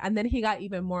plans with that. And then he got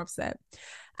even more upset.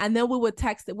 And then we would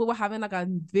text it. We were having like a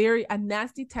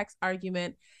nasty text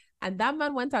argument. And that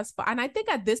man went as far. And I think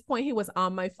at this point, he was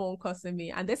on my phone cussing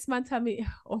me. And this man told me,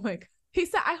 oh my God. He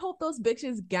said, I hope those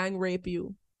bitches gang rape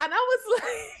you. And I was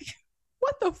like,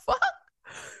 what the fuck?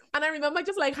 And I remember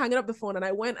just like hanging up the phone, and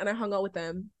I went and I hung out with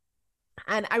them.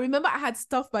 And I remember I had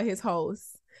stuff by his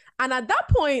house. And at that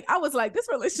point, I was like, this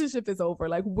relationship is over.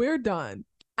 Like, we're done.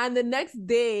 And the next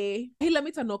day, he let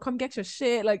me know, come get your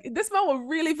shit. Like, this man was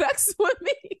really vexed with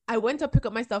me. I went to pick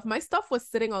up my stuff. My stuff was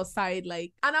sitting outside,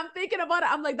 like, and I'm thinking about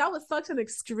it. I'm like, that was such an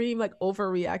extreme, like,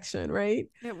 overreaction, right?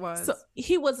 It was. So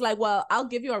he was like, well, I'll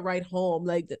give you a ride home.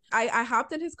 Like, I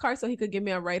hopped in his car so he could give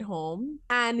me a ride home.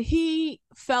 And he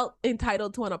felt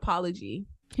entitled to an apology.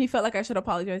 He felt like I should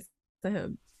apologize to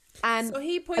him. And so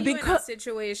he put you in a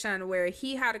situation where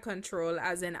he had control,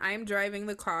 as in, I'm driving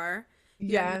the car.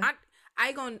 Yeah.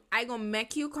 I gonna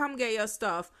make you come get your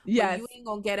stuff. Yes. But you ain't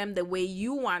gonna get him the way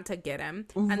you want to get him.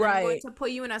 And right. then I'm going to put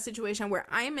you in a situation where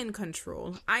I'm in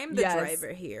control. I'm the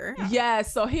driver here. Yeah.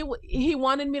 So he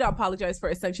wanted me to apologize for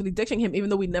essentially ditching him,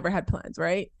 even though we never had plans,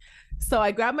 right? So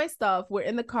I grabbed my stuff. We're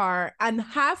in the car, and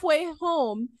halfway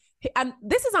home, and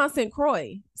this is on St.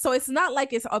 Croix, so it's not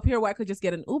like it's up here where I could just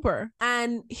get an Uber.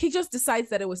 And he just decides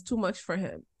that it was too much for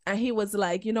him. And he was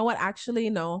like, you know what? Actually,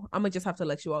 no, I'm gonna just have to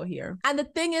let you out here. And the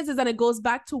thing is that it goes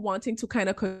back to wanting to kind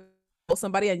of control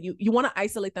somebody, and you want to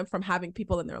isolate them from having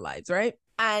people in their lives, right?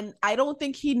 And I don't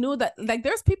think he knew that, like,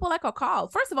 there's people I could call.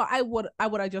 First of all, I would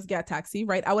have just get a taxi,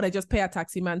 right? I would have just pay a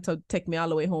taxi man to take me all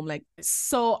the way home. Like,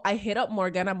 so I hit up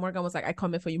Morgan, and Morgan was like, I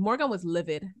come in for you. Morgan was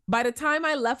livid. By the time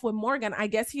I left with Morgan, I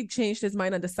guess he changed his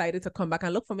mind and decided to come back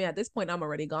and look for me. At this point, I'm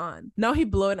already gone. Now he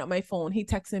blowing up my phone. He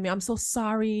texting me, I'm so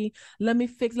sorry. Let me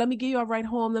give you a ride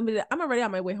home. I'm already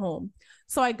on my way home.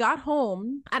 So I got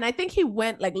home, and I think he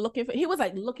went like he was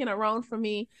like looking around for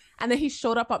me. And then he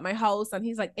showed up at my house, and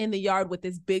he's like in the yard with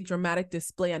this big dramatic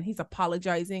display, and he's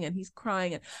apologizing and he's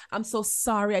crying. And I'm so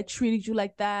sorry I treated you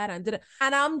like that. And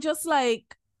I'm just like,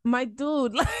 my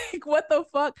dude, like, what the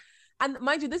fuck? And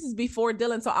mind you, this is before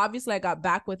Dylan. So obviously I got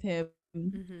back with him.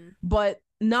 Mm-hmm. But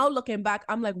now looking back,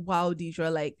 I'm like, wow,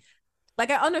 Deidre, like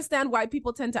I understand why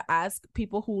people tend to ask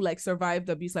people who like survived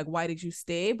abuse, like, why did you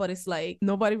stay? But it's like,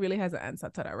 nobody really has an answer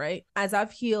to that, right? As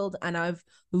I've healed and I've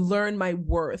learned my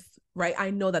worth, right? I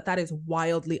know that is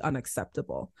wildly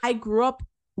unacceptable. I grew up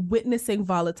witnessing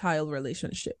volatile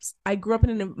relationships. I grew up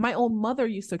my own mother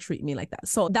used to treat me like that.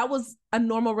 So that was a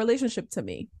normal relationship to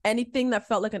me. Anything that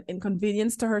felt like an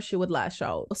inconvenience to her, she would lash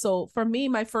out. So for me,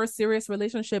 my first serious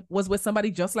relationship was with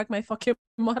somebody just like my fucking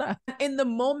mother. In the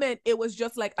moment, it was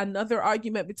just like another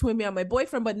argument between me and my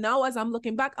boyfriend. But now as I'm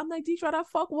looking back, I'm like, Deidre, that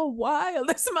fuck was wild.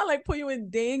 This man like put you in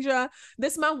danger.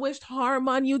 This man wished harm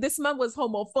on you. This man was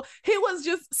homophobic. He was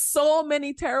just so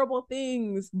many terrible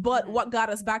things. But what got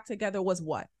us back together was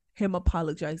what? Him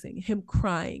apologizing, him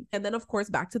crying. And then of course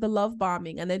back to the love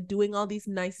bombing, and then doing all these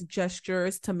nice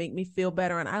gestures to make me feel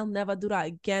better, and I'll never do that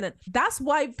again. And that's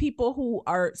why people who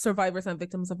are survivors and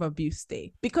victims of abuse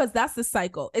stay, because that's the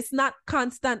cycle. It's not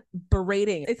constant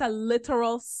berating. It's a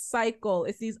literal cycle.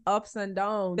 It's these ups and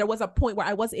downs. There was a point where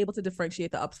I was able to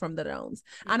differentiate the ups from the downs.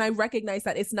 And I recognized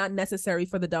that it's not necessary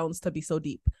for the downs to be so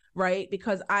deep, right?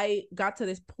 Because I got to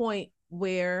this point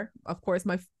where, of course,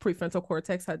 my prefrontal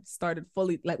cortex had started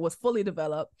was fully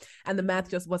developed, and the math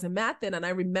just wasn't mathing. And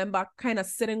I remember kind of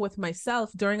sitting with myself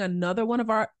during another one of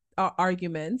our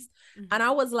arguments, and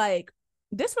I was like,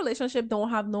 this relationship don't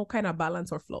have no kind of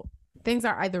balance or flow. Things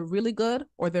are either really good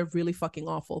or they're really fucking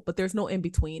awful, but there's no in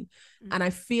between. And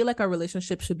I feel like a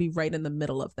relationship should be right in the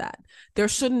middle of that. There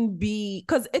shouldn't be,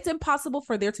 because it's impossible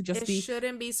for there to just be. It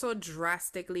shouldn't be so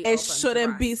drastically. It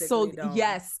shouldn't be so down.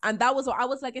 Yes. And that was what I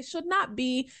was like, it should not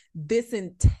be this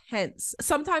intense.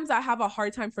 Sometimes I have a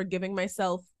hard time forgiving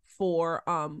myself for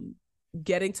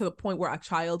getting to the point where a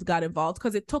child got involved,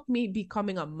 because it took me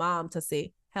becoming a mom to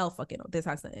say, hell fucking no, this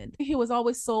has to end. He was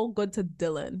always so good to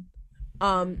Dylan.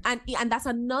 And that's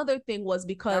another thing, was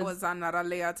because that was another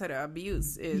layer to the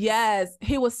abuse. Yes,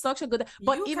 he was such a good,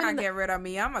 but you even can't get rid of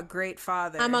me. I'm a great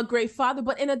father.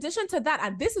 But in addition to that,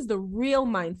 and this is the real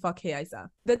mindfuck here, Isa,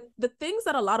 the things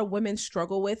that a lot of women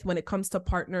struggle with when it comes to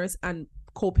partners and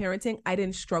co-parenting, I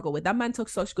didn't struggle with. That man took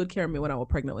such good care of me when I was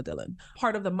pregnant with Dylan.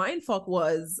 Part of the mindfuck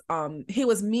was he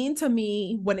was mean to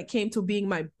me when it came to being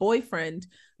my boyfriend,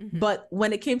 but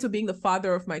when it came to being the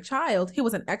father of my child, he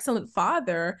was an excellent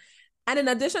father. And in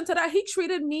addition to that, he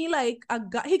treated me like a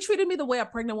guy. He treated me the way a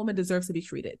pregnant woman deserves to be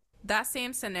treated. That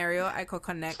same scenario I could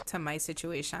connect to my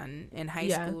situation in high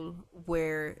school,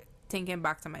 where, thinking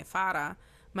back to my father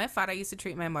used to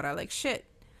treat my mother like shit.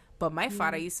 But my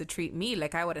father used to treat me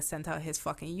like I would have sent out his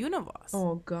fucking universe.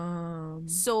 Oh, God.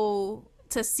 So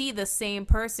to see the same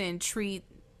person treat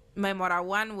my mother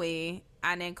one way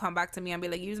and then come back to me and be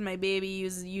like, use my baby,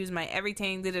 use my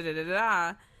everything, da da da da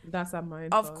da. That's a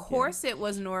mind. Of course, it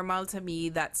was normal to me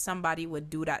that somebody would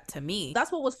do that to me.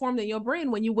 That's what was formed in your brain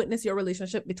when you witness your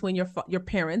relationship between your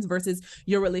parents versus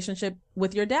your relationship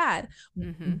with your dad.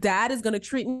 Dad is gonna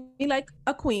treat me like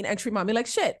a queen and treat mommy like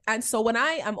shit. And so when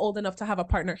I am old enough to have a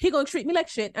partner, he gonna treat me like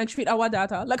shit and treat our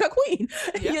daughter like a queen.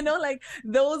 Yeah. You know, like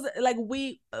those, like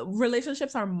we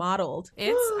relationships are modeled.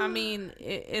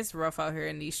 It's rough out here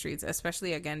in these streets,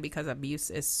 especially again because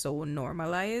abuse is so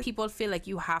normalized. People feel like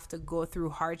you have to go through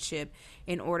hardship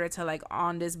in order to like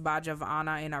earn this badge of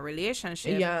honor in a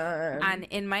relationship. Yeah. And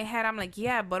in my head, I'm like,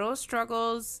 yeah, but those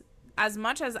struggles, as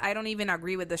much as I don't even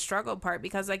agree with the struggle part,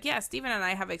 because like, yeah, Steven and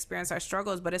I have experienced our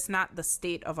struggles, but it's not the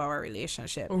state of our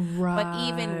relationship. Right. But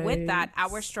even with that,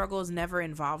 our struggles never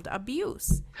involved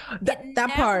abuse.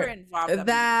 That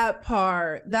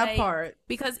part.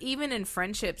 Because even in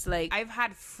friendships, like I've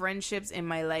had friendships in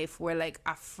my life where like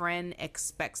a friend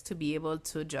expects to be able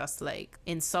to just like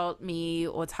insult me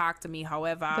or talk to me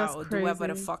however, or do whatever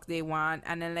the fuck they want,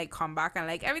 and then like come back and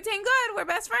like, everything good, we're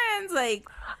best friends. Like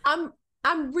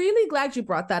I'm really glad you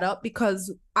brought that up,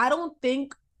 because I don't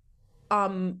think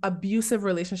abusive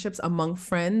relationships among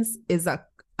friends is a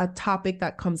topic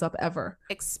that comes up ever.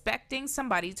 Expecting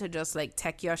somebody to just like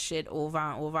take your shit over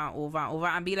and over and over and over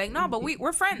and be like, no, but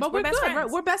we're friends. But we're best friends. Right?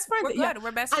 We're best friends. We're good.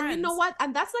 We're best friends. And you know what?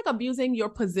 And that's like abusing your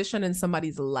position in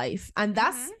somebody's life. And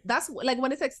that's like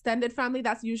when it's extended family,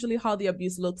 that's usually how the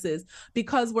abuse looks, is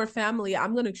because we're family,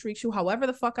 I'm going to treat you however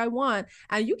the fuck I want.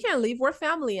 And you can't leave. We're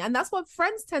family. And that's what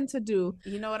friends tend to do.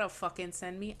 You know what'll fucking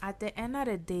send me? At the end of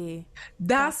the day,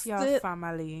 that's your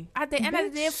family. At the end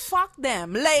of the day, fuck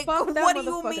them. Like, what do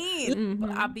you mean?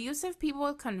 Abusive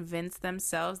people convince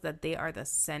themselves that they are the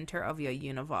center of your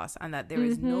universe and that there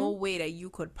is no way that you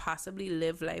could possibly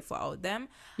live life without them.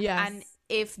 Yes. And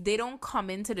if they don't come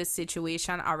into the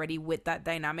situation already with that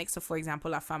dynamic, so for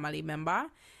example, a family member,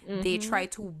 they try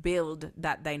to build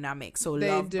that dynamic. So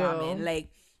love bombing, like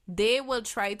they will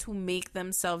try to make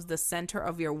themselves the center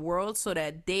of your world so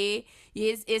that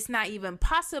it's not even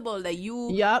possible that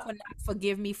you cannot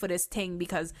forgive me for this thing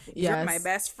because you're my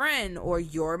best friend, or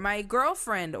you're my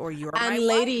girlfriend, or you're my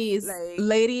ladies wife. Like,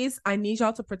 ladies, I need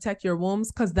y'all to protect your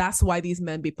wombs, because that's why these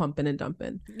men be pumping and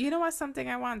dumping. You know what's something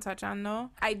I want to touch on though?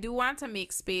 I do want to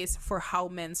make space for how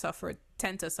men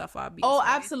tend to suffer abuse. Oh, right?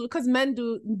 Absolutely, because men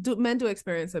do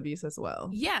experience abuse as well.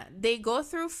 Yeah, they go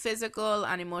through physical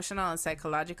and emotional and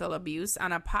psychological abuse,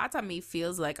 and a part of me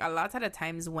feels like a lot of the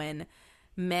times when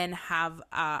men have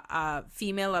a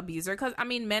female abuser, because I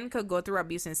mean men could go through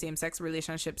abuse in same-sex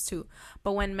relationships too,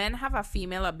 but when men have a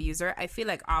female abuser, I feel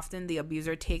like often the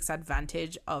abuser takes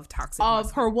advantage of toxic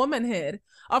her womanhood,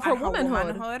 in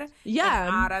order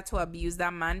to abuse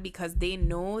that man, because they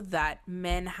know that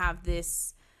men have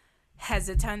this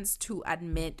hesitance to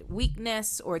admit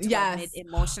weakness or to admit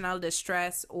emotional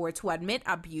distress or to admit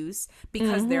abuse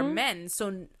because they're men.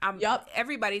 So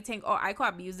everybody think, oh, I could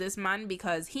abuse this man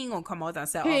because he ain't gonna come out and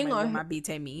say, oh, my woman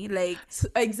beating me. Like,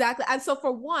 exactly. And so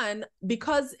for one,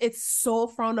 because it's so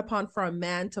frowned upon for a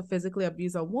man to physically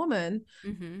abuse a woman,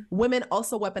 women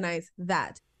also weaponize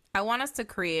that. I want us to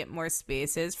create more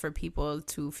spaces for people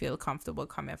to feel comfortable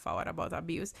coming forward about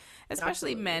abuse,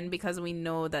 especially men, because we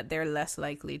know that they're less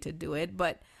likely to do it.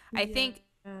 But I think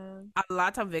a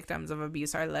lot of victims of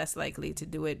abuse are less likely to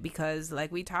do it because,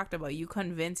 like we talked about, you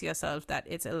convince yourself that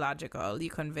it's illogical. You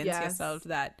convince yourself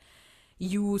that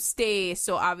you stay,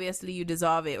 so obviously you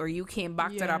deserve it, or you came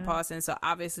back to that person, so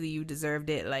obviously you deserved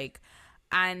it. Like,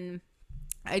 and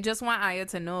I just want Aya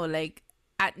to know, like,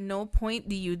 at no point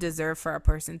do you deserve for a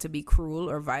person to be cruel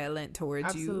or violent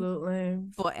towards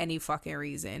you for any fucking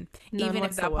reason. None even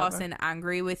whatsoever. If that person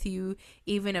angry with you,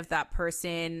 even if that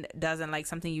person doesn't like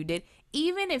something you did,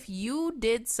 even if you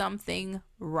did something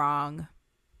wrong,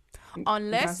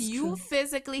 unless you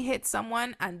physically hit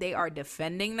someone and they are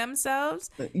defending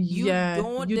themselves, you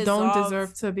don't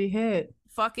deserve to be hit.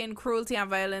 Fucking cruelty and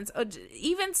violence, or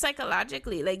even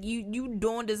psychologically, like you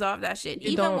don't deserve that shit.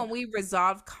 Even when we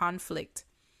resolve conflict,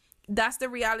 that's the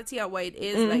reality of what it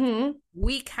is. Like,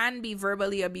 we can be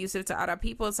verbally abusive to other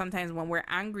people sometimes when we're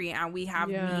angry and we have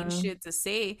mean shit to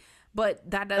say, but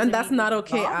that doesn't and that's mean not we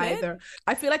okay love either.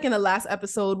 I feel like in the last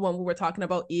episode when we were talking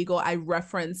about ego, I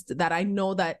referenced that I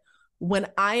know that when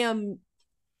I am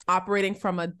operating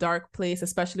from a dark place,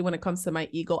 especially when it comes to my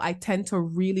ego, I tend to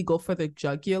really go for the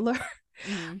jugular.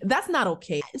 That's not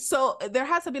okay. So there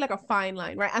has to be like a fine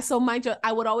line, right? And so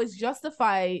I would always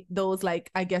justify those, like,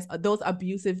 I guess those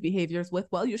abusive behaviors with,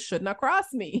 well, you should not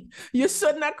cross me. You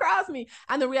should not cross me.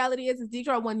 And the reality is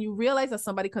Deidre, when you realize that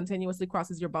somebody continuously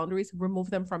crosses your boundaries,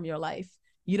 remove them from your life.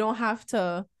 You don't have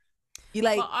to,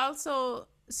 but also,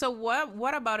 so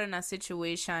what about in a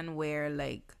situation where,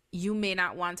 like, you may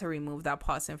not want to remove that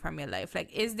person from your life?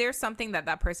 Like, is there something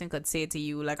that person could say to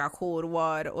you, like a code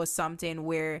word or something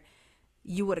where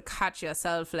you would catch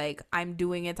yourself like, I'm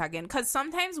doing it again? Because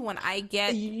sometimes when I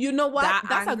get, you know what,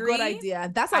 that's angry, a good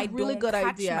idea. That's a really good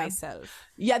idea. Myself.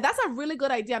 Yeah, that's a really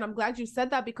good idea. And I'm glad you said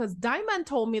that, because Diamond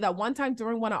told me that one time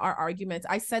during one of our arguments,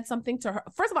 I said something to her.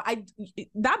 First of all,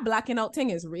 that blacking out thing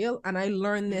is real. And I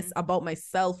learned this about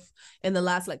myself in the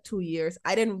last like 2 years.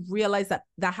 I didn't realize that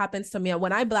happens to me. And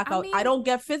when I black out, I don't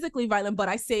get physically violent, but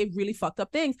I say really fucked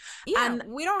up things. Yeah, and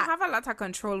we don't have a lot of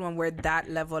control when we're that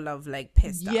level of like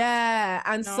pissed off. Yeah.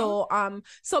 And so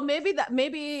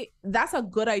maybe that's a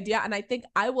good idea. And I think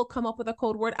I will come up with a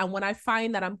code word. And when I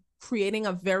find that I'm creating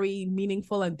a very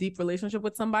meaningful and deep relationship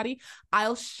with somebody,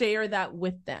 I'll share that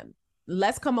with them.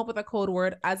 Let's come up with a code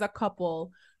word as a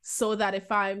couple, so that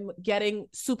if I'm getting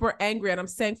super angry and I'm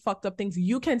saying fucked up things,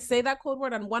 you can say that code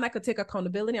word, and I could take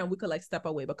accountability and we could like step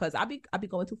away, because I'll be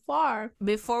going too far.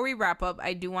 Before we wrap up,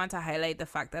 I do want to highlight the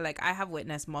fact that, like, I have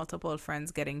witnessed multiple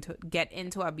friends get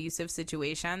into abusive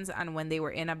situations, and when they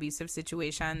were in abusive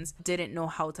situations, didn't know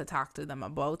how to talk to them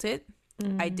about it.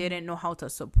 I didn't know how to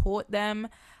support them.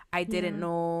 I didn't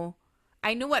know.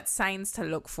 I knew what signs to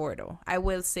look for, though. I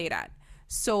will say that.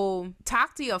 So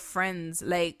talk to your friends,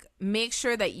 like, make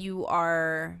sure that you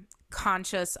are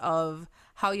conscious of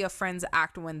how your friends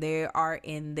act when they are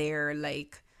in their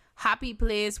like happy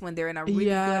place, when they're in a really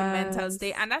good mental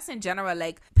state. And that's in general,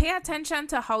 like, pay attention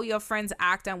to how your friends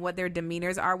act and what their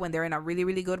demeanors are when they're in a really,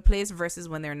 really good place versus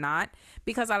when they're not.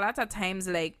 Because a lot of times,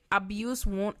 like, abuse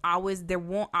won't always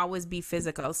be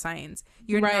physical signs.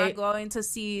 You're not going to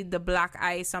see the black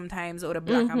eye sometimes, or the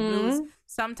black and blues.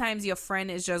 Sometimes your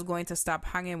friend is just going to stop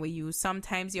hanging with you.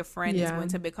 Sometimes your friend is going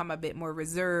to become a bit more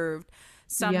reserved.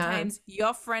 Sometimes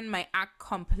your friend might act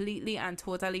completely and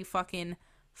totally fucking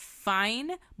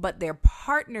fine, but their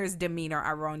partner's demeanor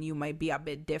around you might be a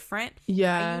bit different.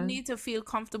 And you need to feel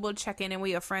comfortable checking in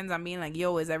with your friends and being like,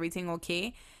 yo, is everything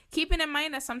okay? Keeping in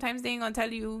mind that sometimes they ain't gonna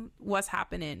tell you what's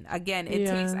happening. Again, it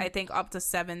takes, I think, up to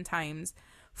 7 times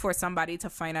for somebody to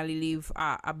finally leave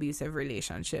a abusive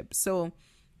relationship. So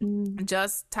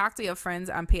just talk to your friends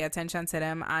and pay attention to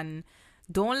them, and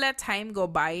don't let time go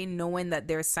by knowing that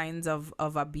there's signs of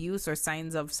abuse or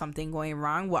signs of something going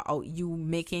wrong without you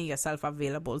making yourself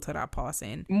available to that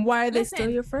person. Why are they still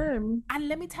your friend? And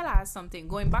let me tell us something.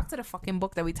 Going back to the fucking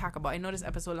book that we talk about, I know this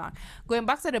episode long. Going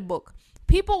back to the book,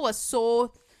 people were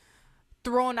so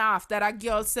thrown off that a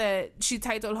girl said, she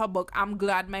titled her book, I'm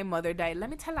Glad My Mother Died. Let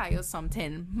me tell you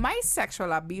something. My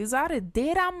sexual abuser, the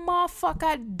day that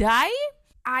motherfucker die,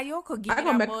 Ayo could give me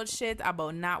that bullshit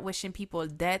about not wishing people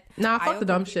death. Nah, fuck the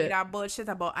dumb shit. That bullshit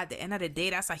about at the end of the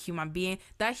day, that's a human being.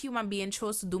 That human being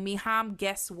chose to do me harm.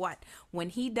 Guess what? When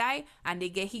he died and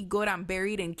he good and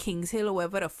buried in Kings Hill or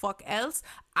wherever the fuck else,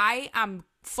 I am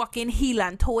fucking heel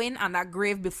and toeing on that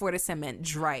grave before the cement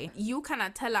dry. You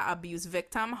cannot tell an abuse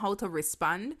victim how to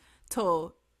respond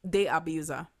to the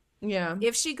abuser. Yeah.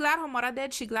 If she glad her mother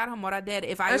dead, she glad her mother dead.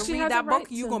 If I read that book,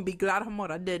 you gonna be glad her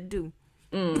mother dead too.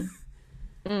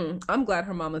 I'm glad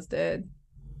her mama's dead.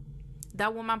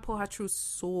 That woman put her through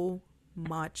so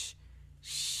much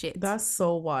shit. That's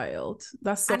so wild.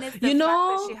 That's so, and it's the fact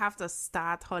that she have to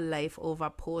start her life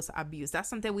over post abuse. That's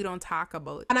something we don't talk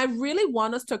about. And I really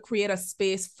want us to create a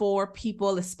space for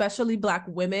people, especially Black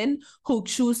women, who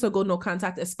choose to go no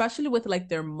contact, especially with like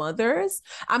their mothers.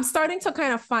 I'm starting to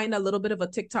kind of find a little bit of a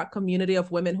TikTok community of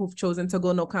women who've chosen to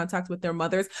go no contact with their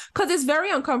mothers, because it's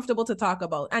very uncomfortable to talk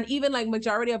about. And even like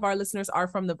majority of our listeners are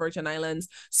from the Virgin Islands.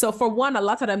 So for one, a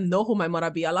lot of them know who my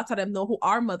mother be. A lot of them know who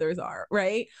our mothers are,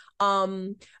 right?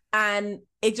 And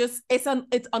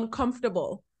it's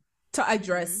uncomfortable to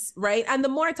address, right? And the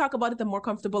more I talk about it, the more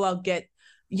comfortable I'll get,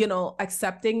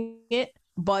 accepting it.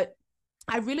 But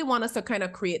I really want us to kind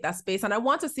of create that space, and I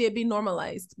want to see it be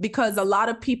normalized, because a lot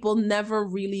of people never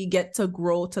really get to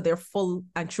grow to their full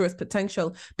and truest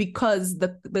potential, because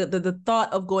the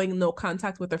thought of going no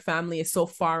contact with their family is so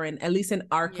foreign, at least in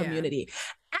our community.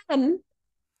 And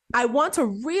I want to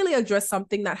really address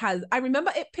something that I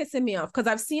remember it pissing me off, because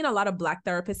I've seen a lot of Black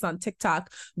therapists on TikTok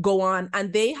go on,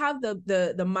 and they have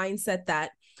the mindset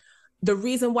that the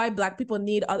reason why Black people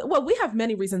need we have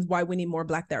many reasons why we need more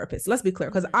Black therapists. Let's be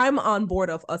clear, because I'm on board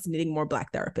of us needing more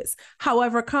Black therapists.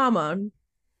 However,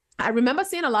 I remember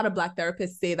seeing a lot of Black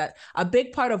therapists say that a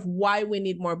big part of why we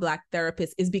need more Black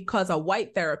therapists is because a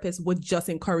white therapist would just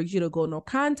encourage you to go no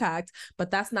contact, but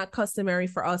that's not customary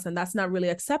for us, and that's not really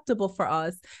acceptable for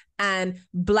us. And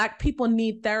Black people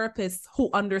need therapists who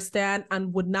understand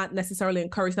and would not necessarily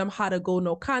encourage them how to go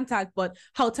no contact, but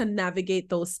how to navigate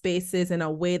those spaces in a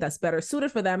way that's better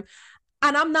suited for them.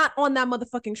 And I'm not on that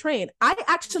motherfucking train. I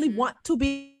actually want to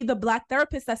be the Black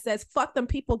therapist that says, fuck them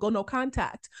people, go no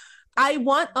contact. I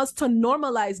want us to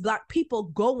normalize Black people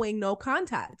going no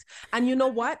contact. And you know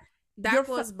what? That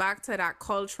goes back to that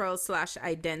cultural /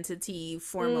 identity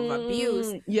form of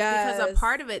abuse. Yes. Because a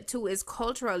part of it too is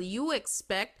cultural. You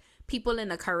expect people in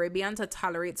the Caribbean to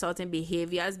tolerate certain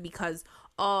behaviors because,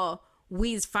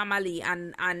 we's family,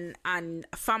 and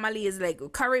family is like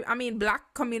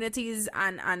Black communities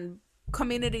and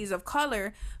communities of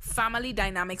color, family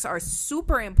dynamics are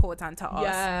super important to us.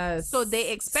 Yes. So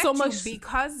they expect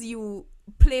because you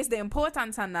place the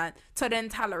importance on that, to then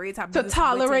tolerate abuse, to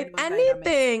tolerate anything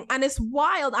dynamics. And it's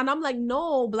wild. And I'm like,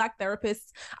 no, Black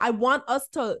therapists, I want us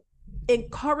to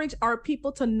encourage our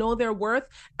people to know their worth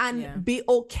and be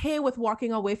okay with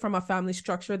walking away from a family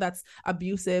structure that's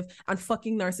abusive and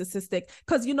fucking narcissistic.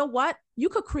 Because you know what, you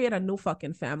could create a new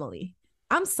fucking family.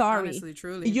 I'm sorry. Honestly,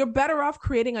 truly. You're better off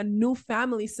creating a new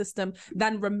family system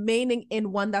than remaining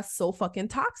in one that's so fucking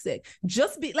toxic.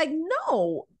 Just be like,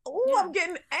 no. Oh, I'm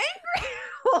getting angry.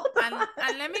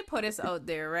 and let me put this out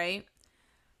there, right?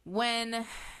 When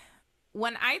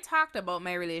I talked about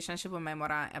my relationship with my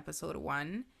mother on episode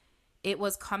 1, it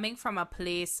was coming from a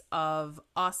place of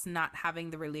us not having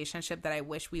the relationship that I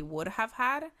wish we would have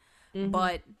had. Mm-hmm.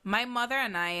 But my mother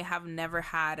and I have never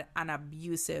had an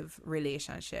abusive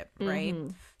relationship, right?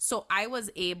 Mm-hmm. So I was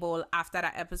able, after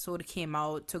that episode came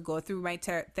out, to go through my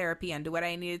therapy and do what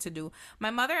I needed to do. My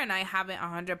mother and I haven't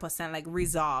 100% like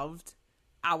resolved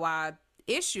our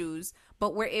issues,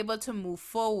 but we're able to move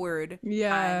forward,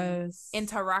 and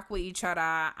interact with each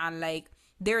other, and like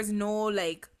there's no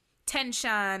like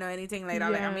tension or anything like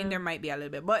that. Like, I mean, there might be a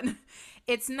little bit, but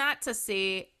it's not to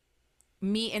say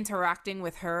me interacting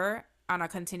with her on a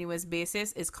continuous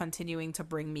basis is continuing to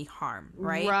bring me harm,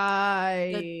 right?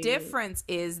 Right. The difference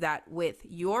is that with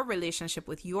your relationship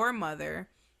with your mother,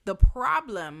 the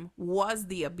problem was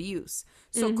the abuse.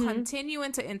 So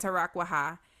continuing to interact with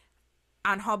her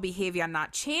and her behavior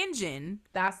not changing,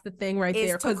 that's the thing right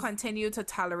there, is to continue to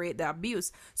tolerate the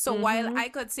abuse. So while I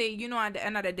could say, you know, at the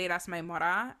end of the day, that's my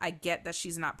mother, I get that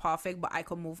she's not perfect, but I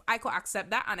could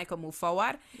accept that and I could move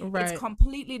forward. Right. It's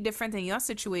completely different in your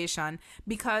situation,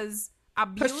 because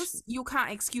abuse, you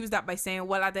can't excuse that by saying,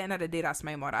 well, at the end of the day, that's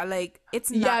my mother. Like, it's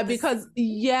not.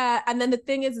 And then the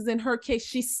thing is in her case,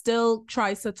 she still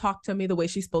tries to talk to me the way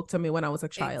she spoke to me when I was a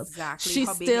child. Exactly.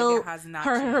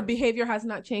 Her behavior has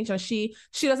not changed, and she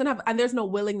doesn't have, and there's no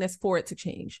willingness for it to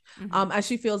change. And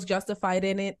she feels justified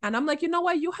in it. And I'm like, you know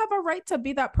what? You have a right to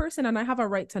be that person, and I have a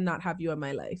right to not have you in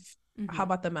my life. How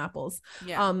about them apples?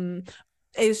 Yeah.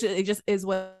 It just is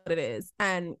what it is,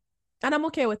 and I'm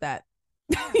okay with that.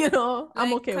 You know,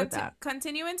 I'm okay with that.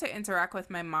 Continuing to interact with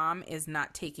my mom is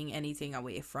not taking anything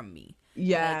away from me.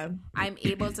 Yeah. Like, I'm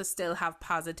able to still have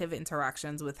positive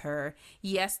interactions with her.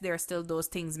 Yes, there are still those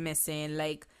things missing,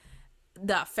 like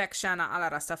the affection and all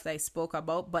of that stuff that I spoke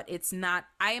about, but it's not,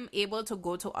 I am able to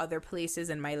go to other places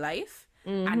in my life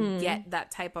and get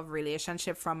that type of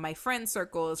relationship from my friend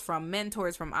circles, from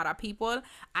mentors, from other people,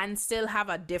 and still have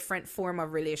a different form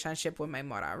of relationship with my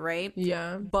mother, right?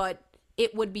 Yeah. But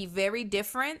it would be very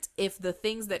different if the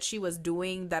things that she was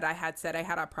doing that I had said I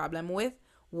had a problem with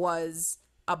was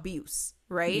abuse,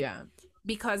 right? Yeah.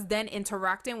 Because then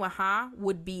interacting with her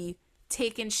would be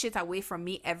taking shit away from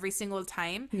me every single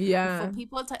time. Yeah. For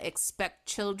people to expect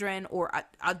children or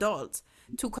adults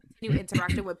to continue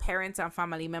interacting with parents and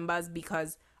family members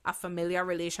because a familiar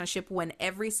relationship, when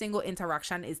every single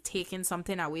interaction is taking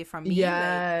something away from me.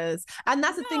 Yes. Like, and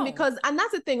that's the thing,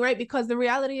 because the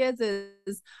reality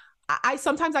is I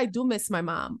sometimes I do miss my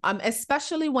mom,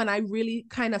 especially when I really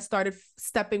kind of started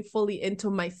stepping fully into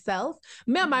myself.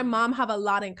 Me and my mom have a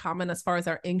lot in common as far as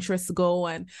our interests go.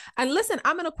 And listen,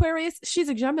 I'm an Aquarius. She's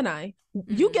a Gemini.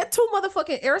 You get two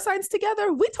motherfucking air signs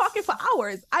together, we talking for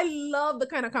hours. I love the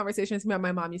kind of conversations me and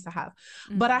my mom used to have.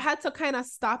 But I had to kind of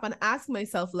stop and ask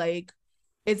myself, like,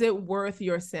 is it worth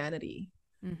your sanity?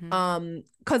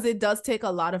 Because it does take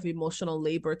a lot of emotional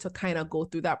labor to kind of go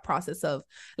through that process of,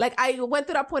 like, I went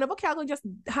to that point of, okay, I'm gonna just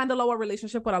handle our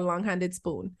relationship with a long-handed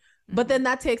spoon. But then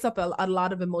that takes up a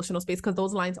lot of emotional space because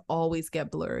those lines always get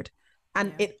blurred.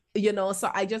 And it, you know,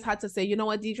 so I just had to say, you know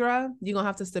what, Deidre, you're gonna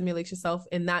have to stimulate yourself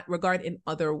in that regard in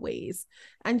other ways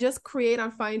and just create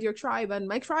and find your tribe. And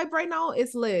my tribe right now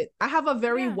is lit. I have a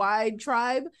very wide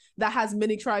tribe that has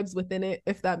many tribes within it,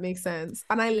 if that makes sense.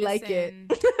 And I like it.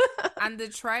 And the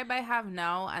tribe I have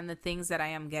now and the things that I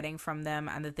am getting from them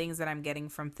and the things that I'm getting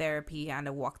from therapy and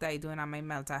the work that I'm doing on my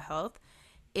mental health,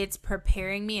 it's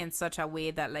preparing me in such a way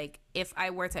that, like, if I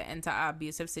were to enter an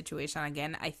abusive situation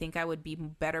again, I think I would be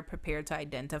better prepared to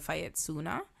identify it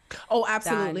sooner. Oh,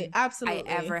 absolutely. Absolutely.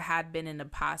 I ever had been in the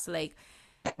past. Like,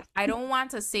 I don't want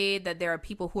to say that there are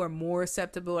people who are more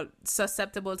susceptible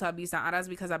to abuse than others,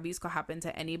 because abuse could happen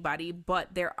to anybody,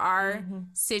 but there are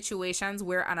situations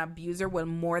where an abuser will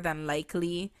more than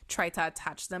likely try to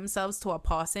attach themselves to a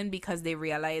person because they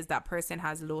realize that person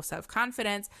has low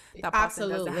self-confidence, that person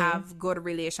doesn't have good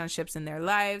relationships in their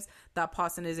lives, that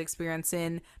person is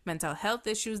experiencing mental health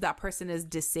issues, that person is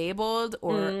disabled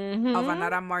or of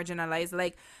another marginalized,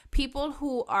 like, people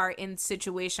who are in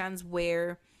situations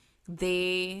where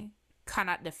they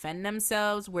cannot defend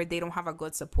themselves, where they don't have a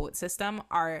good support system,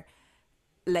 are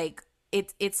like,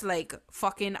 it's like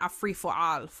fucking a free for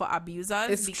all for abusers.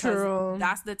 It's because true.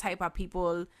 That's the type of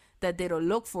people that they don't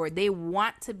look for. They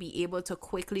want to be able to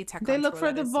quickly take control. They look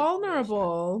for the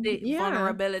vulnerable.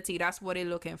 Vulnerability. That's what they're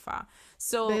looking for.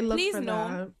 So please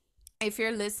know, if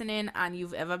you're listening and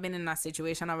you've ever been in a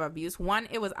situation of abuse, one,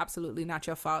 it was absolutely not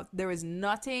your fault. There is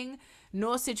nothing,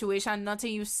 no situation,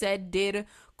 nothing you said, did,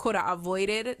 could have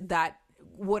avoided that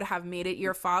would have made it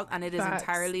your fault, and it is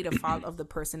entirely the fault of the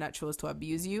person that chose to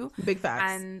abuse you. Big facts.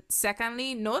 And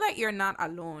secondly, know that you're not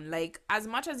alone. Like, as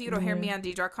much as you don't hear me and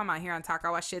Deidre come out here and talk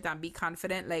our shit and be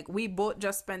confident, like, we both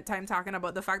just spent time talking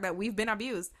about the fact that we've been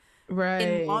abused. Right.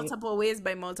 In multiple ways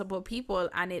by multiple people,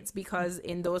 and it's because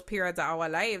in those periods of our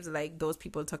lives, like, those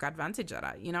people took advantage of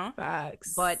that, you know.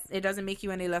 Facts. But it doesn't make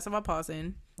you any less of a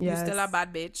person. You're still a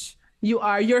bad bitch.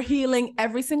 You're healing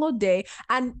every single day.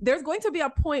 And there's going to be a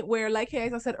point where, like, hey,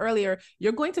 as I said earlier,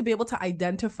 you're going to be able to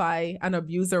identify an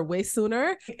abuser way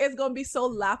sooner. It's going to be so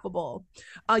laughable.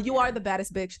 You are the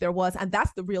baddest bitch there was. And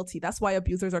that's the real tea. That's why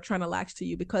abusers are trying to latch to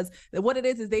you, because what it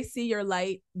is they see your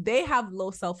light. They have low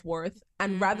self-worth.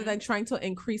 And rather than trying to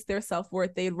increase their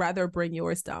self-worth, they'd rather bring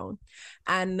yours down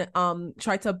and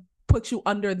try to put you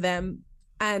under them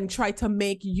and try to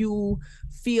make you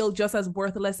feel just as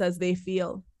worthless as they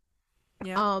feel.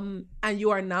 Yeah. And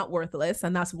you are not worthless,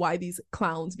 and that's why these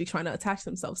clowns be trying to attach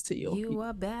themselves to you. You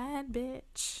a bad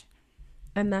bitch.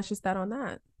 And that's just that on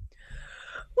that.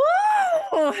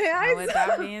 Whoa! Hey, with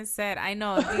that being said, I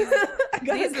know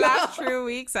these last 3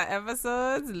 weeks of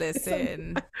episodes.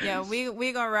 Listen,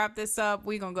 we gonna wrap this up.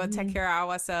 We gonna go take care of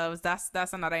ourselves.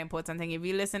 That's another important thing. If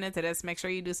you listening to this, make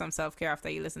sure you do some self-care after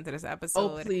you listen to this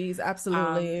episode. Oh, please,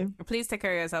 absolutely. Please take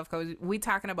care of yourself, because we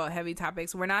talking about heavy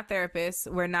topics. We're not therapists.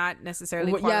 We're not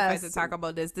necessarily qualified to talk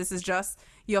about this. This is just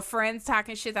your friends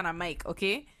talking shit on a mic,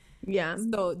 okay? Yeah.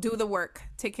 So do the work.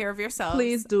 Take care of yourself.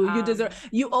 Please do.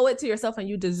 You owe it to yourself, and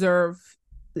you deserve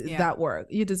that work.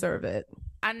 You deserve it.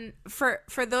 And for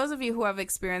those of you who have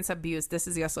experienced abuse, this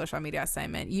is your social media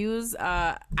assignment. Use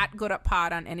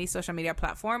 @GoodUpPod on any social media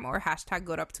platform, or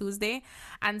 #GoodUpTuesday,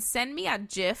 and send me a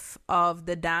GIF of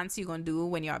the dance you're gonna do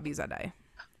when your abuser die.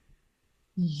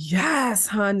 Yes,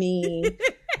 honey.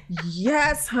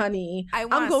 Yes, honey. I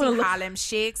want to see Harlem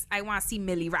Shakes. I want to see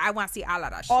Millie. I want to see all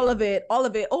of that shit. All of it.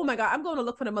 Oh my God. I'm going to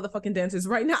look for the motherfucking dances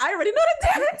right now. I already know the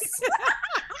dance.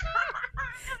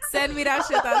 Send me that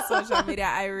shit on social media.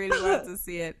 I really want to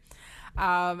see it.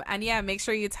 And yeah, make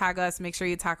sure you tag us. Make sure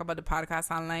you talk about the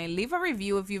podcast online. Leave a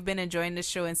review if you've been enjoying the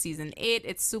show in season 8.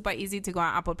 It's super easy to go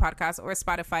on Apple Podcasts or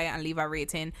Spotify and leave a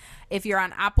rating. If you're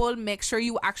on Apple, make sure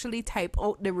you actually type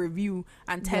out the review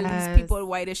and tell these people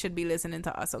why they should be listening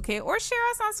to us, okay? Or share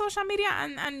us on social media,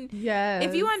 and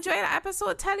if you enjoy the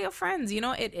episode, tell your friends. You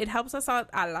know, it helps us out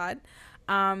a lot.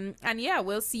 And yeah,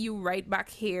 we'll see you right back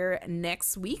here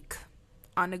next week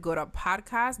on the Good Up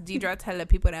Podcast. Deidre, tell the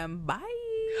people then bye.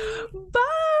 Bye.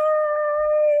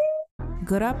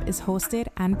 Good Up is hosted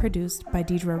and produced by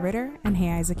Deidre Ritter and Hey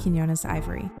Isaac Quinones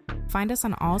Ivory. Find us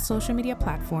on all social media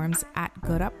platforms at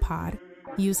GoodUpPod.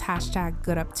 Use hashtag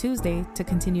GoodUpTuesday to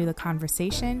continue the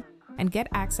conversation and get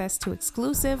access to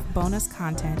exclusive bonus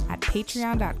content at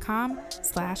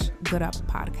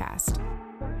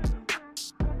patreon.com/GoodUpPodcast.